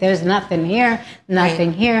was like, there's nothing here,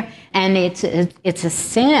 nothing here. And it's a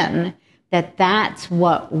sin that's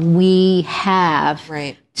what we have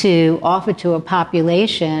to offer to a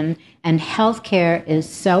population, and healthcare is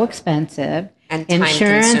so expensive. And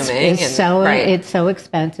insurance is it's so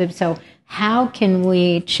expensive. So how can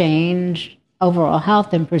we change overall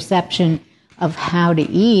health and perception of how to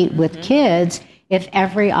eat with kids if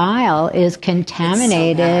every aisle is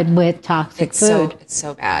contaminated with toxic food? It's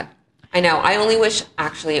so bad. I know. I only wish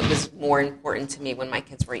actually it was more important to me when my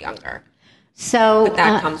kids were younger. So but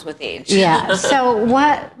that comes with age. Yeah. So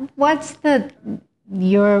what's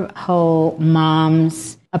your whole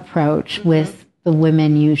mom's approach with the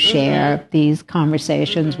women you share these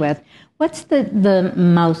conversations with? What's the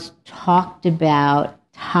most talked about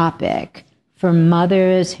topic for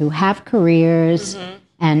mothers who have careers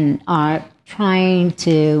and are trying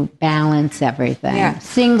to balance everything,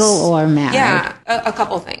 single or married? Yeah, a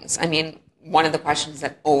couple things. I mean, one of the questions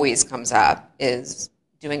that always comes up is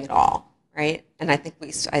doing it all, right? And I think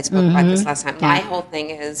I spoke about this last time. My whole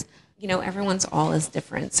thing is, everyone's all is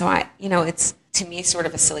different. So it's to me sort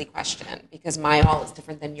of a silly question because my all is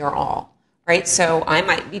different than your all. Right? So I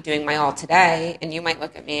might be doing my all today, and you might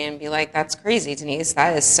look at me and be like, that's crazy, Denise.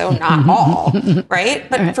 That is so not all, right?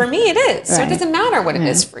 But for me, it is. So it doesn't matter what it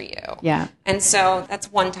is for you. Yeah. And so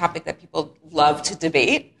that's one topic that people love to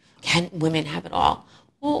debate. Can women have it all?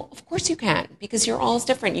 Well, of course you can, because your all is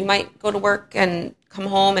different. You might go to work and come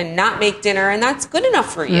home and not make dinner, and that's good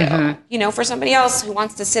enough for you. For somebody else who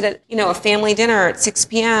wants to sit at, a family dinner at 6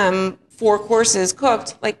 p.m., 4 courses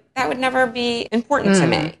cooked, like that would never be important to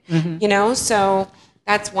me, you know? So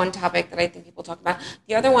that's one topic that I think people talk about.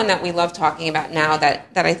 The other one that we love talking about now that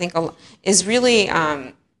I think is really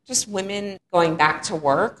just women going back to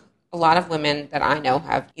work. A lot of women that I know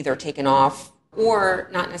have either taken off or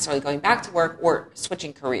not necessarily going back to work or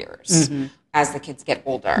switching careers as the kids get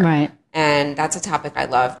older. Right. And that's a topic I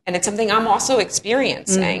love. And it's something I'm also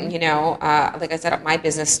experiencing, you know. Like I said, my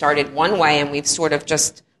business started one way and we've sort of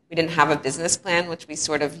we didn't have a business plan, which we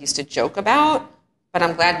sort of used to joke about. But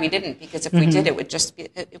I'm glad we didn't, because if we did, it would just be,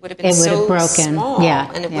 it would have been so broken. small,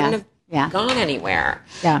 and it wouldn't have gone anywhere.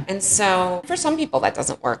 Yeah. And so for some people that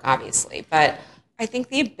doesn't work, obviously. But I think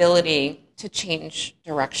the ability to change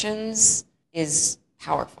directions is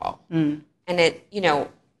powerful. And it, you know,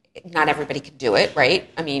 not everybody can do it, right?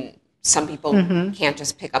 I mean, some people can't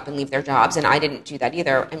just pick up and leave their jobs, and I didn't do that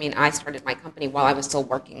either. I mean, I started my company while I was still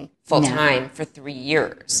working full-time for 3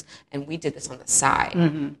 years, and we did this on the side,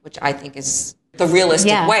 which I think is the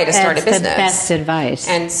realistic way to start a business. The best advice.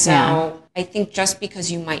 And so I think just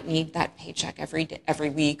because you might need that paycheck every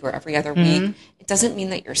week or every other week, it doesn't mean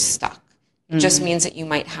that you're stuck. It just means that you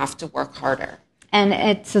might have to work harder. And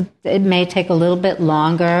it may take a little bit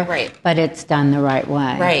longer, but it's done the right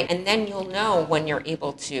way. Right. And then you'll know when you're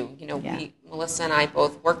able to. You know, Melissa and I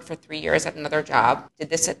both worked for 3 years at another job, did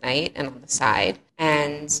this at night and on the side.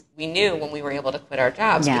 And we knew when we were able to quit our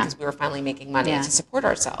jobs because we were finally making money to support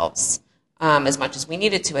ourselves. As much as we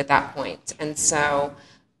needed to at that point. And so,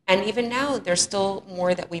 and even now, there's still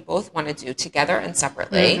more that we both want to do together and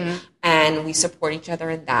separately. And we support each other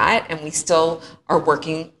in that. And we still are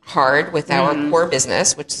working hard with our core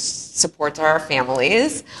business, which supports our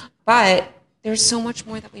families. But there's so much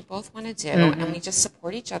more that we both want to do. And we just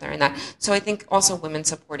support each other in that. So I think also women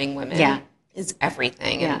supporting women is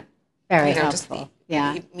everything. Yeah, and, very helpful.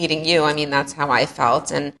 Meeting you, I mean, that's how I felt.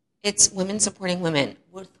 And it's women supporting women.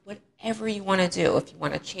 Whatever you want to do, if you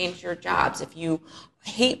want to change your jobs, if you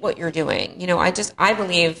hate what you're doing, you know, I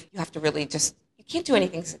believe you have to really you can't do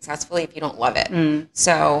anything successfully if you don't love it.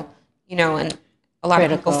 So, you know, and a lot of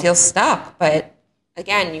people feel stuck, but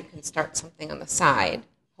again, you can start something on the side,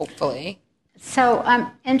 hopefully. So I'm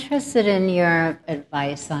interested in your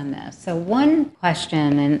advice on this. So one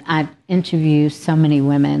question, and I've interviewed so many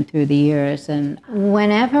women through the years, and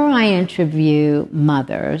whenever I interview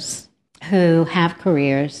mothers who have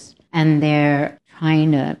careers and they're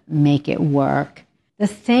trying to make it work, the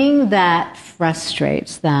thing that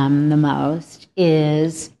frustrates them the most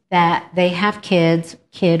is that they have kid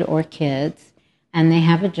or kids, and they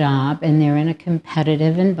have a job, and they're in a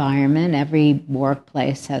competitive environment. Every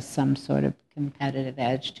workplace has some sort of competitive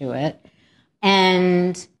edge to it.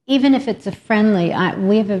 And even if it's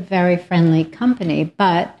we have a very friendly company,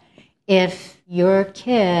 but if your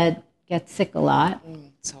kid gets sick a lot,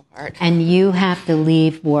 so hard, and you have to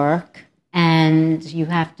leave work, and you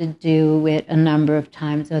have to do it a number of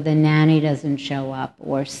times, or the nanny doesn't show up,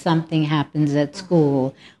 or something happens at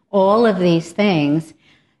school, all of these things,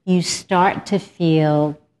 you start to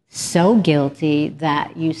feel so guilty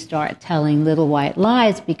that you start telling little white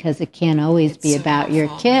lies, because it can't always be about your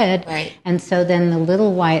kid. Right. And so then the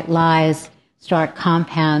little white lies start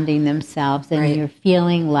compounding themselves, and you're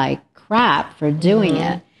feeling like crap for doing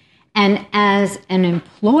it. And as an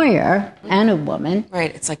employer and a woman,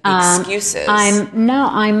 it's like the excuses.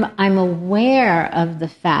 I'm aware of the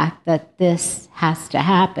fact that this has to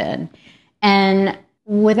happen, and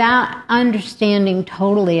without understanding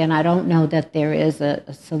totally, and I don't know that there is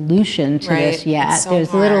a solution to this yet. So there's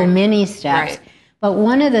hard. Little mini steps. But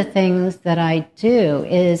one of the things that I do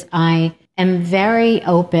is I am very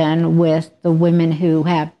open with the women who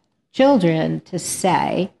have children to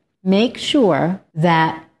say, make sure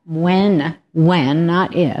that when,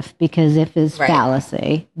 not if, because if is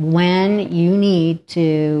fallacy, when you need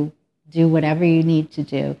to do whatever you need to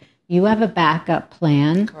do, you have a backup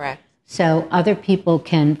plan. Correct. So other people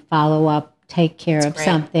can follow up, take care of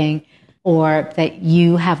something, or that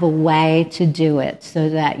you have a way to do it so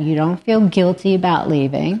that you don't feel guilty about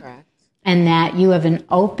leaving. Correct. And that you have an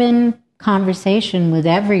open conversation with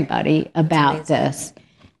everybody about this.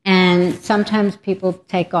 And sometimes people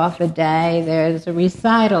take off a day, there's a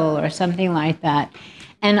recital or something like that.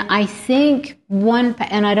 And I think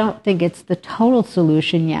and I don't think it's the total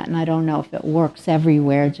solution yet, and I don't know if it works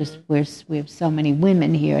everywhere, just we have so many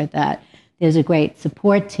women here that there's a great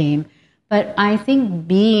support team. But I think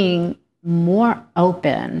being more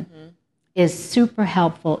open is super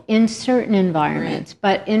helpful in certain environments.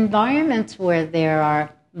 But environments where there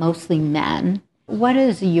are mostly men, what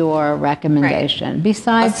is your recommendation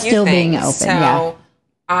besides still being open? So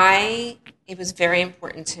it was very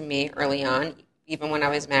important to me early on, even when I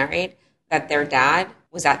was married, that their dad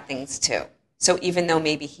was at things too. So even though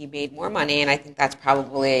maybe he made more money, and I think that's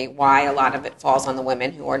probably why a lot of it falls on the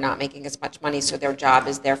women who are not making as much money, so their job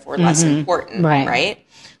is therefore less important, right?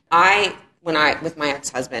 With my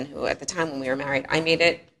ex-husband, who at the time when we were married, I made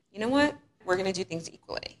it, you know what? We're going to do things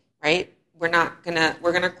equally, right? We're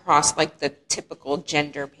going to cross like the typical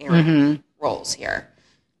gender parent roles here.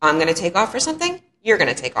 I'm going to take off for something. You're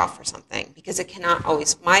going to take off for something, because it cannot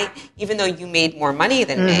always, even though you made more money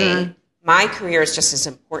than me, my career is just as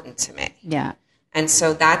important to me. Yeah. And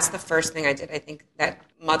so that's the first thing I did. I think that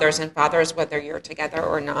mothers and fathers, whether you're together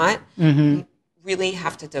or not, really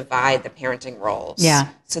have to divide the parenting roles. Yeah.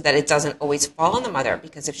 So that it doesn't always fall on the mother,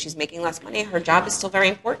 because if she's making less money, her job is still very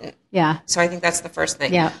important. Yeah. So I think that's the first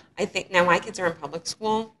thing. Yeah. I think now my kids are in public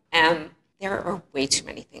school, and there are way too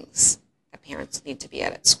many things that parents need to be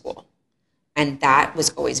at school. And that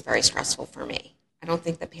was always very stressful for me. I don't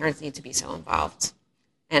think that parents need to be so involved.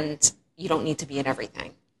 And you don't need to be at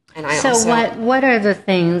everything. And what are the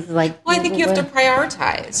things like? Well, I think you have to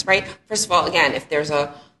prioritize, right? First of all, again, if there's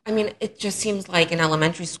it just seems like in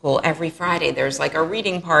elementary school, every Friday there's like a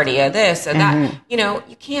reading party, a this, a that. You know,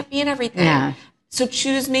 you can't be in everything. Yeah. So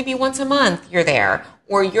choose maybe once a month you're there.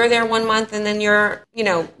 Or you're there 1 month and then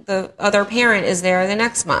the other parent is there the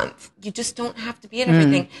next month. You just don't have to be at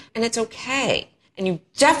everything. And it's okay. And you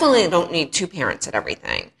definitely don't need two parents at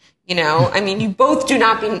everything. You both do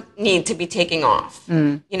not need to be taking off.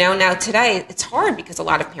 Now today it's hard because a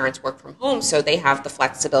lot of parents work from home, so they have the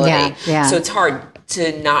flexibility. Yeah. So it's hard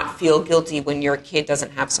to not feel guilty when your kid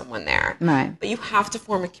doesn't have someone there. Right. But you have to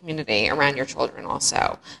form a community around your children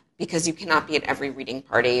also, because you cannot be at every reading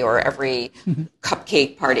party or every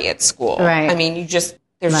cupcake party at school. Right.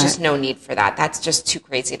 There's just no need for that. That's just too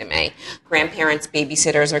crazy to me. Grandparents,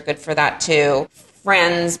 babysitters are good for that too.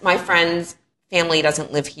 My friend's family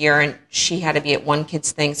doesn't live here, and she had to be at one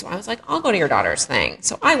kid's thing. So I was like, I'll go to your daughter's thing.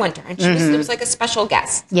 So I went to her, and it was like a special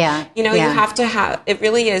guest. Yeah. You have to have, it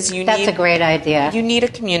really is. That's a great idea. You need a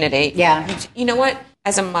community. Yeah. You know what?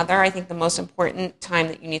 As a mother, I think the most important time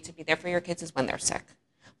that you need to be there for your kids is when they're sick.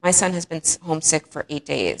 My son has been homesick for 8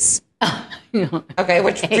 days. Okay,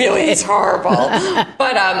 which really is horrible.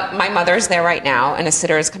 But my mother's there right now, and a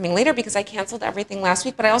sitter is coming later because I canceled everything last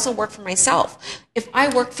week, but I also work for myself. If I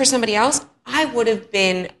worked for somebody else, I would have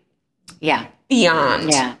been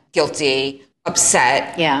beyond guilty,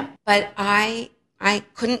 upset. Yeah. But I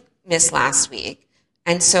couldn't miss last week.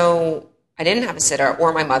 And so I didn't have a sitter,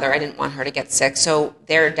 or my mother. I didn't want her to get sick. So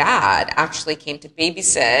their dad actually came to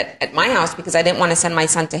babysit at my house because I didn't want to send my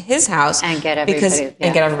son to his house and get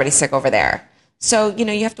everybody sick over there. So,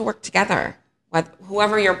 you have to work together with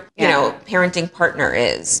whoever your, parenting partner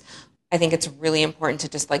is. I think it's really important to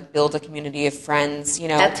just build a community of friends.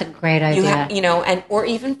 That's a great idea. Or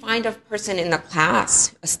even find a person in the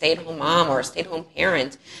class, a stay-at-home mom or a stay-at-home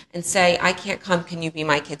parent, and say, I can't come. Can you be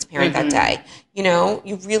my kid's parent that day?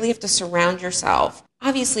 You really have to surround yourself.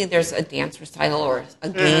 Obviously, there's a dance recital or a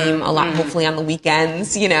game a lot, hopefully on the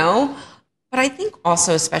weekends, But I think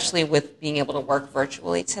also, especially with being able to work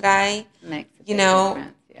virtually today,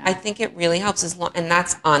 I think it really helps and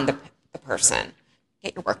that's on the person.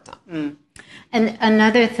 Get your work done. And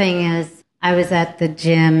another thing is, I was at the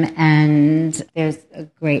gym, and there's a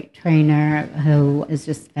great trainer who is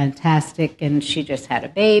just fantastic, and she just had a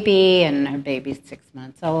baby, and her baby's 6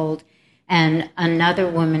 months old. And another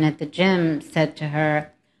woman at the gym said to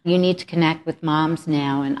her, you need to connect with moms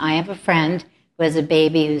now. And I have a friend who has a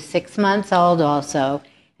baby who's 6 months old also,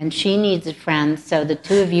 and she needs a friend, so the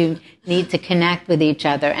two of you need to connect with each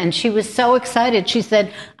other. And she was so excited. She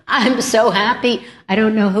said, I'm so happy. I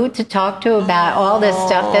don't know who to talk to about all this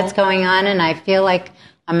stuff that's going on, and I feel like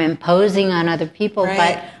I'm imposing on other people. Right.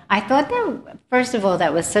 But I thought that, first of all,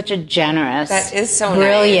 that was such a generous, that is so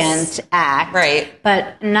brilliant act. Right.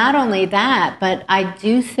 But not only that, but I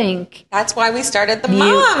do think that's why we started the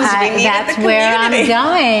moms. That's where I'm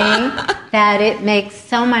going. That it makes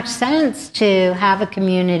so much sense to have a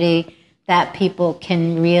community that people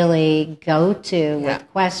can really go to with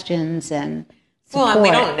questions and support. Well, and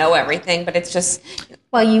we don't know everything, but it's just...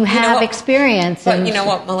 Well, you have experience. But you know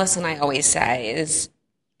what Melissa and I always say is,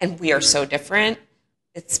 and we are so different,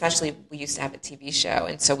 especially we used to have a TV show,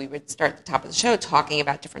 and so we would start at the top of the show talking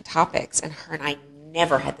about different topics, and her and I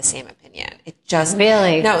never had the same opinion. It just...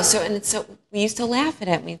 Really? No, so we used to laugh at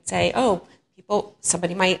it, and we'd say,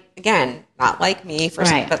 somebody might, again, not like me, but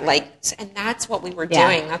and that's what we were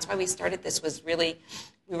doing. That's why we started this, was really,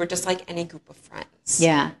 we were just like any group of friends.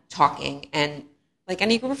 Yeah. Talking, and like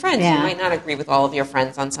any group of friends. You might not agree with all of your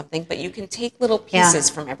friends on something, but you can take little pieces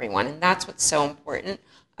from everyone, and that's what's so important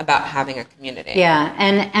about having a community. Yeah,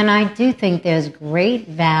 and I do think there's great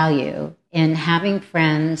value in having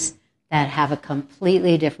friends that have a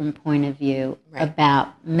completely different point of view about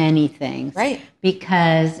many things. Right.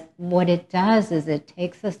 Because what it does is it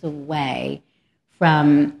takes us away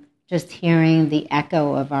from just hearing the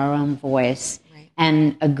echo of our own voice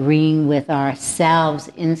and agreeing with ourselves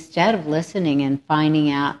instead of listening and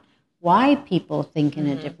finding out why people think in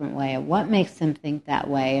a different way, or what makes them think that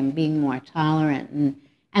way, and being more tolerant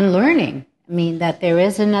and learning. I mean, that there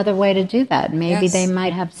is another way to do that. Maybe they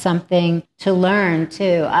might have something to learn,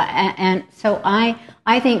 too. And so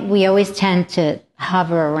I think we always tend to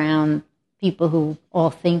hover around people who all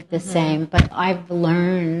think the same, but I've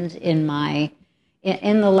learned in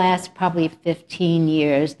the last probably 15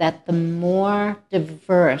 years that the more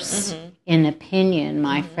diverse in opinion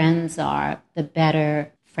my friends are, the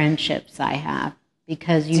better friendships I have.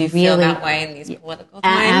 Because you Do you really feel that way in these political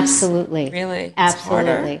times? Absolutely. Really?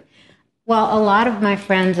 Absolutely. Well, a lot of my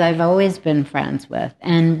friends I've always been friends with.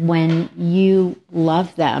 And when you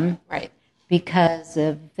love them because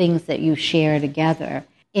of things that you share together,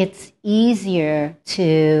 it's easier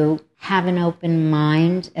to have an open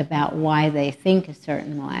mind about why they think a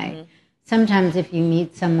certain way. Sometimes if you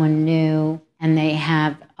meet someone new and they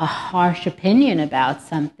have a harsh opinion about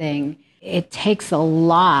something, it takes a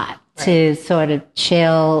lot to sort of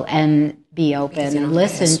chill and be open and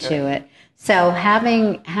listen to it. So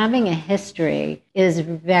having a history is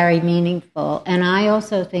very meaningful. And I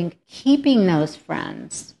also think keeping those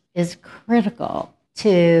friends is critical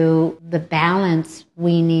to the balance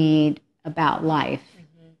we need about life.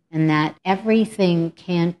 And that everything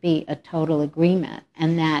can't be a total agreement,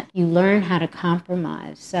 and that you learn how to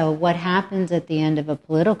compromise. So what happens at the end of a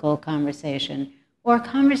political conversation or a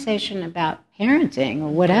conversation about parenting or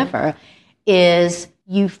whatever is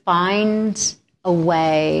you find a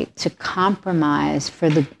way to compromise for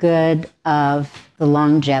the good of the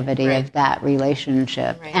longevity of that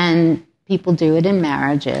relationship. And people do it in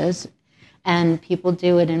marriages, and people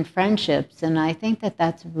do it in friendships. And I think that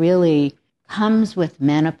that's really comes with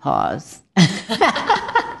menopause.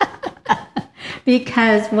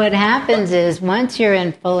 Because what happens is once you're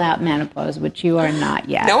in full-out menopause, which you are not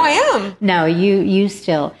yet. No, I am. No, you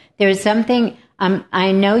still. There's something,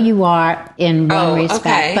 I know you are in one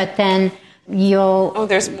respect, but then you'll... Oh,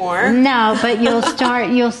 there's more? No, but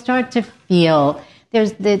you'll start to feel...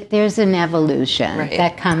 There's an evolution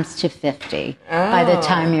that comes to 50 by the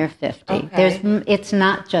time you're 50. It's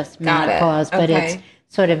not just menopause, but it's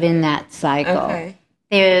sort of in that cycle.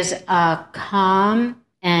 There's a calm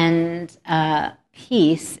and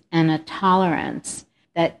peace and a tolerance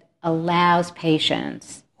that allows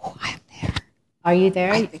patience. Oh, I'm there. Are you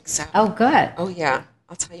there? I think so. Oh, good. Oh, yeah.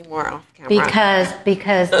 I'll tell you more off camera.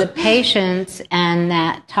 Because the patience and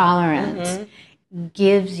that tolerance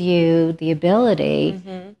gives you the ability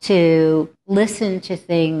to listen to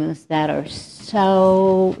things that are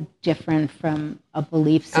so different from a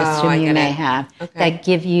belief system you may have, that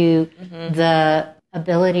give you the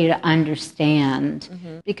ability to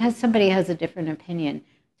understand. Because somebody has a different opinion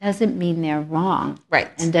doesn't mean they're wrong.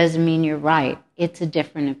 And doesn't mean you're right. It's a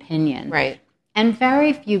different opinion. And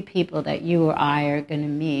very few people that you or I are going to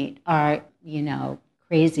meet are,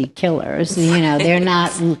 crazy killers. They're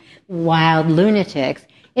not wild lunatics.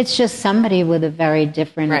 It's just somebody with a very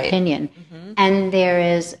different opinion. And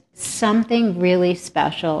there is something really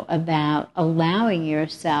special about allowing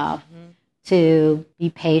yourself to be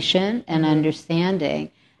patient and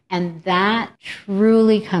understanding. And that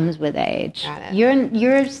truly comes with age.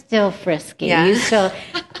 You're still frisky. You still,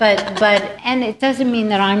 but and it doesn't mean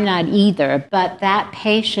that I'm not either. But that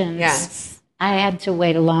patience, I had to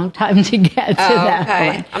wait a long time to get to that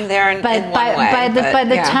point. I'm there in one way.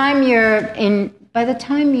 By the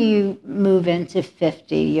time you move into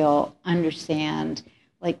 50, you'll understand.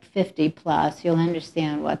 Like 50 plus, you'll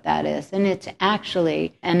understand what that is, and it's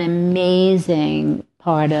actually an amazing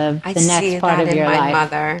part of the next part of your life. I see that in my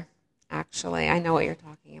mother. Actually, I know what you're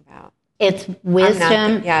talking about. It's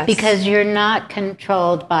wisdom because you're not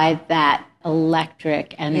controlled by that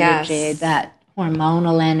electric energy, that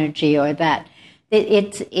hormonal energy, or that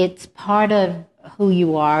it's part of who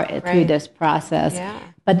you are through this process.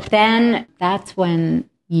 But then that's when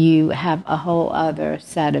you have a whole other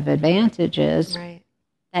set of advantages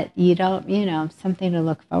that you don't, something to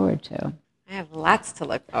look forward to. I have lots to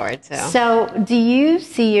look forward to. So do you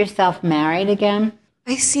see yourself married again?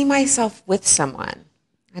 I see myself with someone.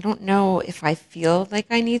 I don't know if I feel like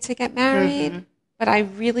I need to get married, but I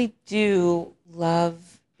really do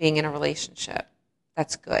love being in a relationship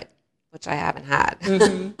that's good, which I haven't had.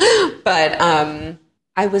 But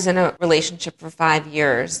I was in a relationship for 5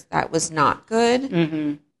 years that was not good,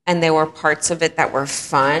 and there were parts of it that were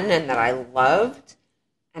fun and that I loved,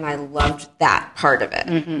 And I loved that part of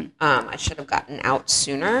it. I should have gotten out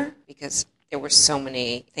sooner because there were so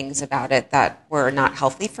many things about it that were not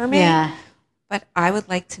healthy for me. Yeah. But I would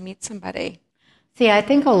like to meet somebody. See, I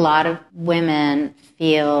think a lot of women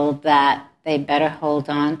feel that they better hold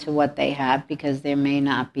on to what they have because there may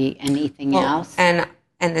not be anything else. And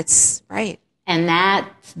it's right. And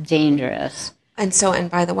that's dangerous. And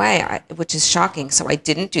by the way, which is shocking, so I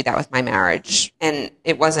didn't do that with my marriage. And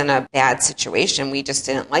it wasn't a bad situation. We just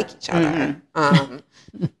didn't like each other.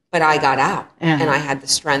 But I got out, and I had the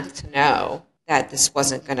strength to know that this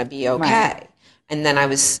wasn't going to be okay. Right. And then I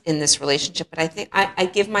was in this relationship. But I think I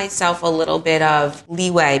give myself a little bit of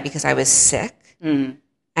leeway because I was sick.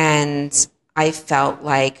 And I felt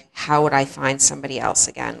like, how would I find somebody else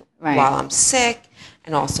again while I'm sick?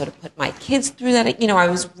 And also to put my kids through that. You know, I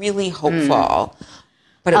was really hopeful.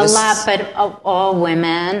 But all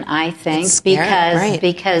women, I think,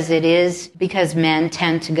 because men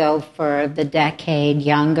tend to go for the decade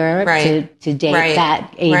younger to date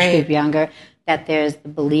that age group younger, that there's the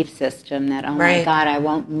belief system that, oh my God, I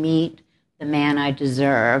won't meet the man I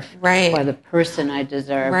deserve or the person I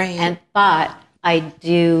deserve. But I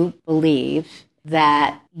do believe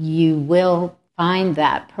that you will find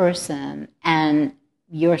that person, and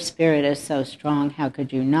your spirit is so strong, how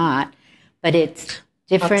could you not? But it's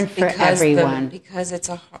different for everyone.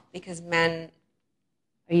 Because men...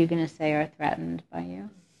 Are you going to say are threatened by you?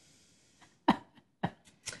 I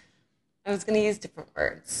was going to use different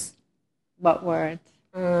words. What words?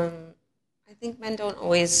 I think men don't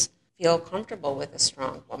always feel comfortable with a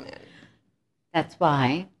strong woman. That's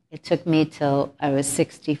why it took me till I was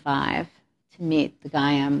 65 to meet the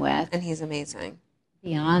guy I'm with. And he's amazing.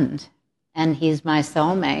 Beyond. And he's my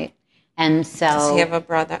soulmate. And so... Does he have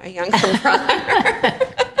a younger brother?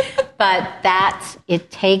 But it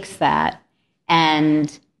takes that.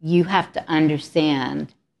 And you have to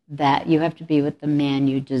understand that you have to be with the man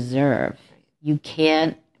you deserve. You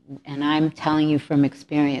can't, and I'm telling you from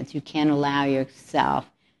experience, you can't allow yourself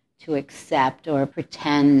to accept or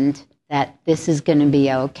pretend that this is going to be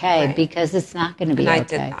okay, because it's not going to be okay. I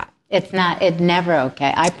did that. It's never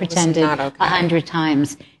okay. I pretended 100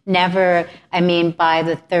 times. Never, by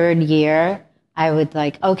the third year, I would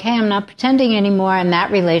okay, I'm not pretending anymore, and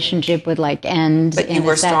that relationship would end. But you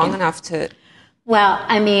were strong enough to... Well,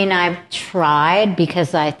 I've tried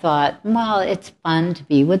because I thought, well, it's fun to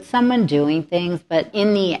be with someone doing things, but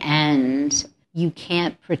in the end, you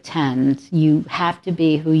can't pretend. You have to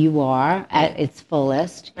be who you are at its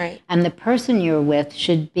fullest. Right. And the person you're with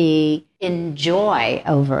should in joy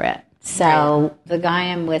over it. So the guy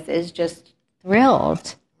I'm with is just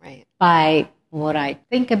thrilled by what I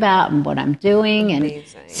think about and what I'm doing.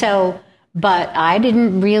 Amazing. And so, but I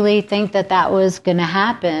didn't really think that was going to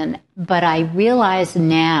happen. But I realize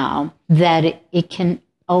now that it can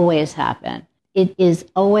always happen. It is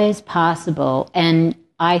always possible. And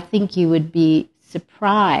I think you would be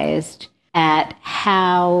surprised at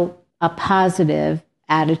how a positive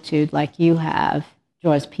attitude like you have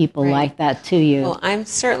draws people like that to you. Well, I'm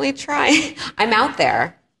certainly trying. I'm out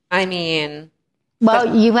there.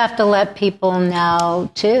 Well, you have to let people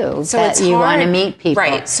know, too, that you want to meet people.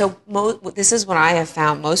 Right. So this is what I have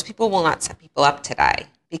found. Most people will not set people up today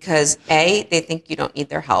because, A, they think you don't need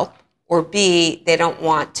their help, or B, they don't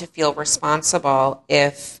want to feel responsible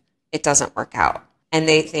if it doesn't work out. And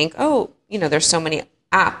they think, there's so many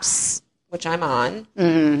apps, which I'm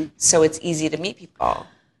on, so it's easy to meet people.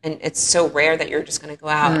 And it's so rare that you're just going to go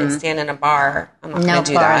out and stand in a bar. I'm not going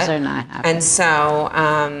to do that. No, bars are not happening.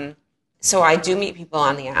 And so I do meet people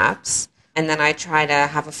on the apps, and then I try to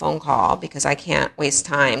have a phone call because I can't waste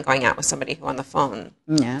time going out with somebody who on the phone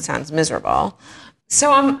sounds miserable.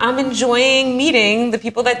 So I'm enjoying meeting the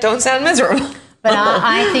people that don't sound miserable. But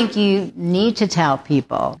I think you need to tell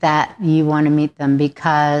people that you want to meet them,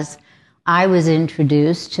 because I was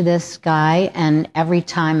introduced to this guy, and every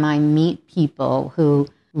time I meet people who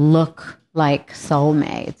look like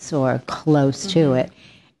soulmates or close to it,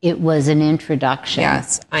 it was an introduction.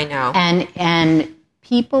 Yes, I know. And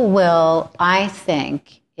people will, I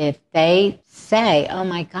think, if they say, oh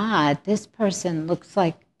my God, this person looks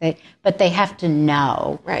like but they have to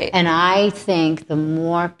know. Right. And I think the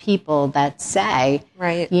more people that say,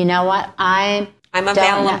 you know what, I'm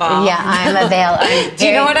available. Yeah, I'm available. Do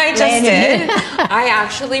you know what I just did? I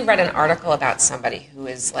actually read an article about somebody who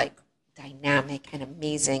is dynamic and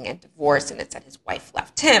amazing and divorced, and it said his wife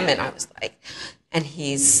left him, and I was and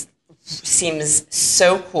seems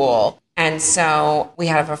so cool. And so we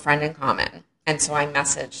have a friend in common. And so I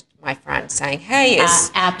messaged my friend saying, hey,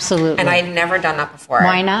 absolutely. And I'd never done that before.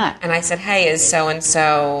 Why not? And I said, hey, is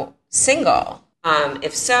so-and-so single?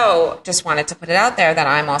 If so, just wanted to put it out there that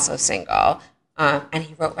I'm also single. And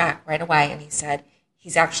he wrote back right away and he said,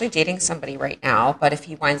 he's actually dating somebody right now, but if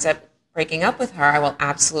he winds up breaking up with her, I will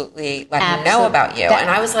absolutely let him know about you. And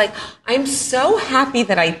I was like, I'm so happy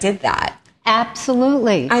that I did that.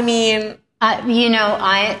 Absolutely. I mean,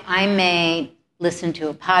 I may listen to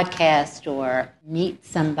a podcast or meet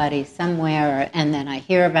somebody somewhere, and then I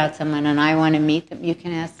hear about someone and I want to meet them. You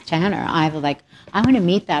can ask Tanner. I want to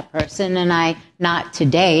meet that person, and not to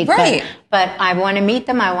date, right. but I want to meet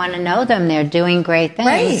them. I want to know them. They're doing great things.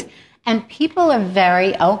 Right. And people are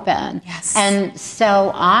very open. Yes. And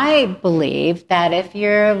so I believe that if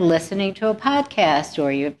you're listening to a podcast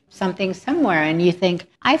or you something somewhere and you think,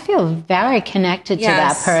 I feel very connected to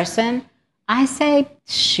that person, I say,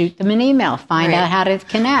 shoot them an email. Find out how to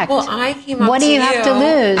connect. Well, I came up what to do you have to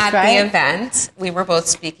lose, at right? the event we were both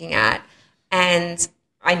speaking at, and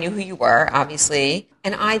I knew who you were, obviously.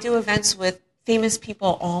 And I do events with famous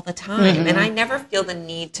people all the time, and I never feel the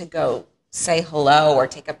need to go say hello or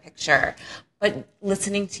take a picture. But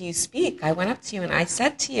listening to you speak, I went up to you and I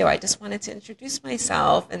said to you, I just wanted to introduce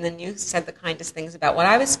myself. And then you said the kindest things about what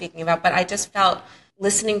I was speaking about. But I just felt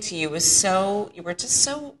listening to you you were just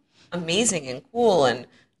so amazing and cool and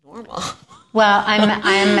normal. Well,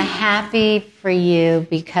 I'm happy for you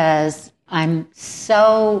because I'm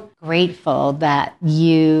so grateful that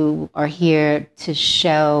you are here to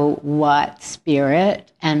show what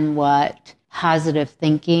spirit and what positive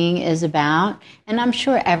thinking is about. And I'm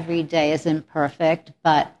sure every day is imperfect,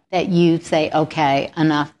 but that you say, okay,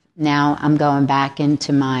 enough. Now I'm going back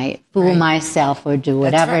into my fool myself or do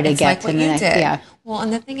whatever to get to the next. Yeah. Well,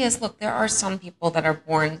 and the thing is, look, there are some people that are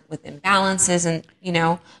born with imbalances and,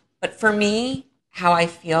 but for me, how I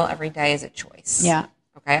feel every day is a choice. Yeah.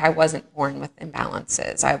 Okay. I wasn't born with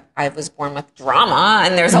imbalances. I was born with drama,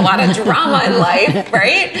 and there's a lot of drama in life,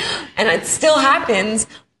 right? And it still happens.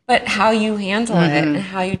 But how you handle it and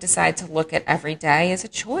how you decide to look at every day is a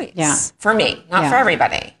choice. Yeah. For me, not for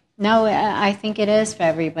everybody. No, I think it is for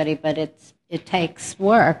everybody, but it takes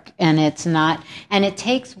work, and it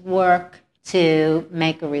takes work to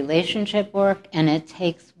make a relationship work, and it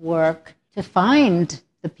takes work to find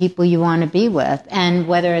the people you want to be with. And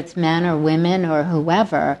whether it's men or women or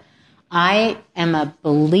whoever, I am a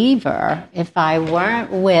believer. If I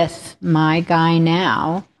weren't with my guy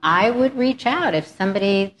now, I would reach out. If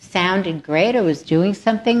somebody sounded great or was doing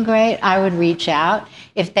something great, I would reach out.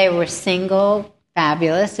 If they were single,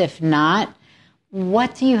 fabulous. If not,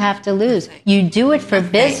 what do you have to lose? You do it for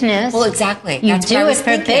business. Well, exactly. You do it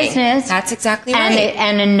for business. That's exactly right.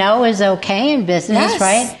 And a no is okay in business,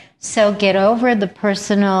 right? So get over the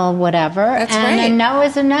personal whatever. That's right. And a no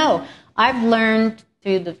is a no. I've learned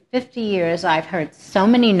through the 50 years, I've heard so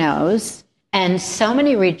many no's and so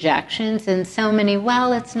many rejections and so many,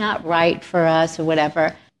 well, it's not right for us or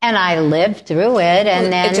whatever. And I lived through it.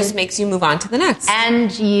 And then it just makes you move on to the next.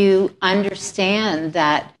 And you understand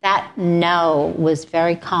that no was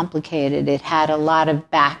very complicated. It had a lot of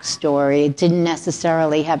backstory. It didn't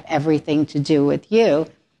necessarily have everything to do with you.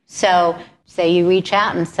 So say you reach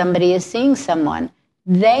out and somebody is seeing someone.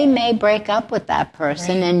 They may break up with that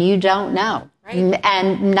person and you don't know. Right.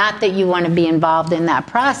 And not that you want to be involved in that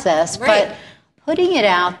process, but putting it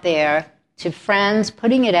out there to friends,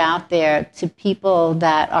 putting it out there to people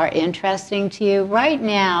that are interesting to you. Right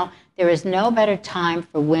now, there is no better time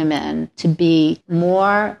for women to be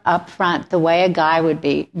more upfront the way a guy would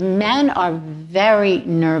be. Men are very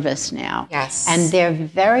nervous now. Yes. And they're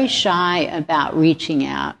very shy about reaching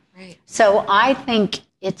out. Right. So I think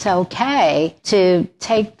it's okay to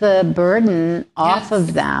take the burden off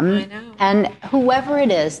of them. I know. And whoever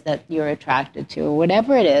it is that you're attracted to, or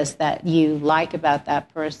whatever it is that you like about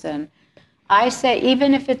that person, I say,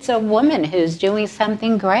 even if it's a woman who's doing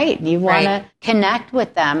something great, you want to connect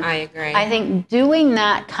with them. I agree. I think doing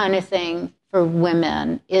that kind of thing for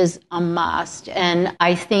women is a must. And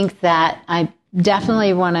I think that I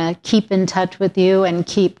definitely want to keep in touch with you and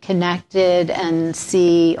keep connected and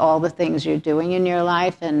see all the things you're doing in your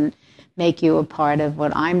life and make you a part of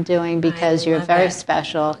what I'm doing because you're very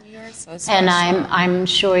special. You're so special. And I'm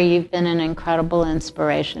sure you've been an incredible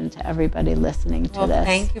inspiration to everybody listening to this.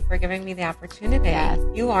 Thank you for giving me the opportunity. Yes.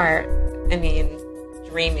 You are,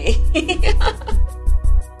 dreamy.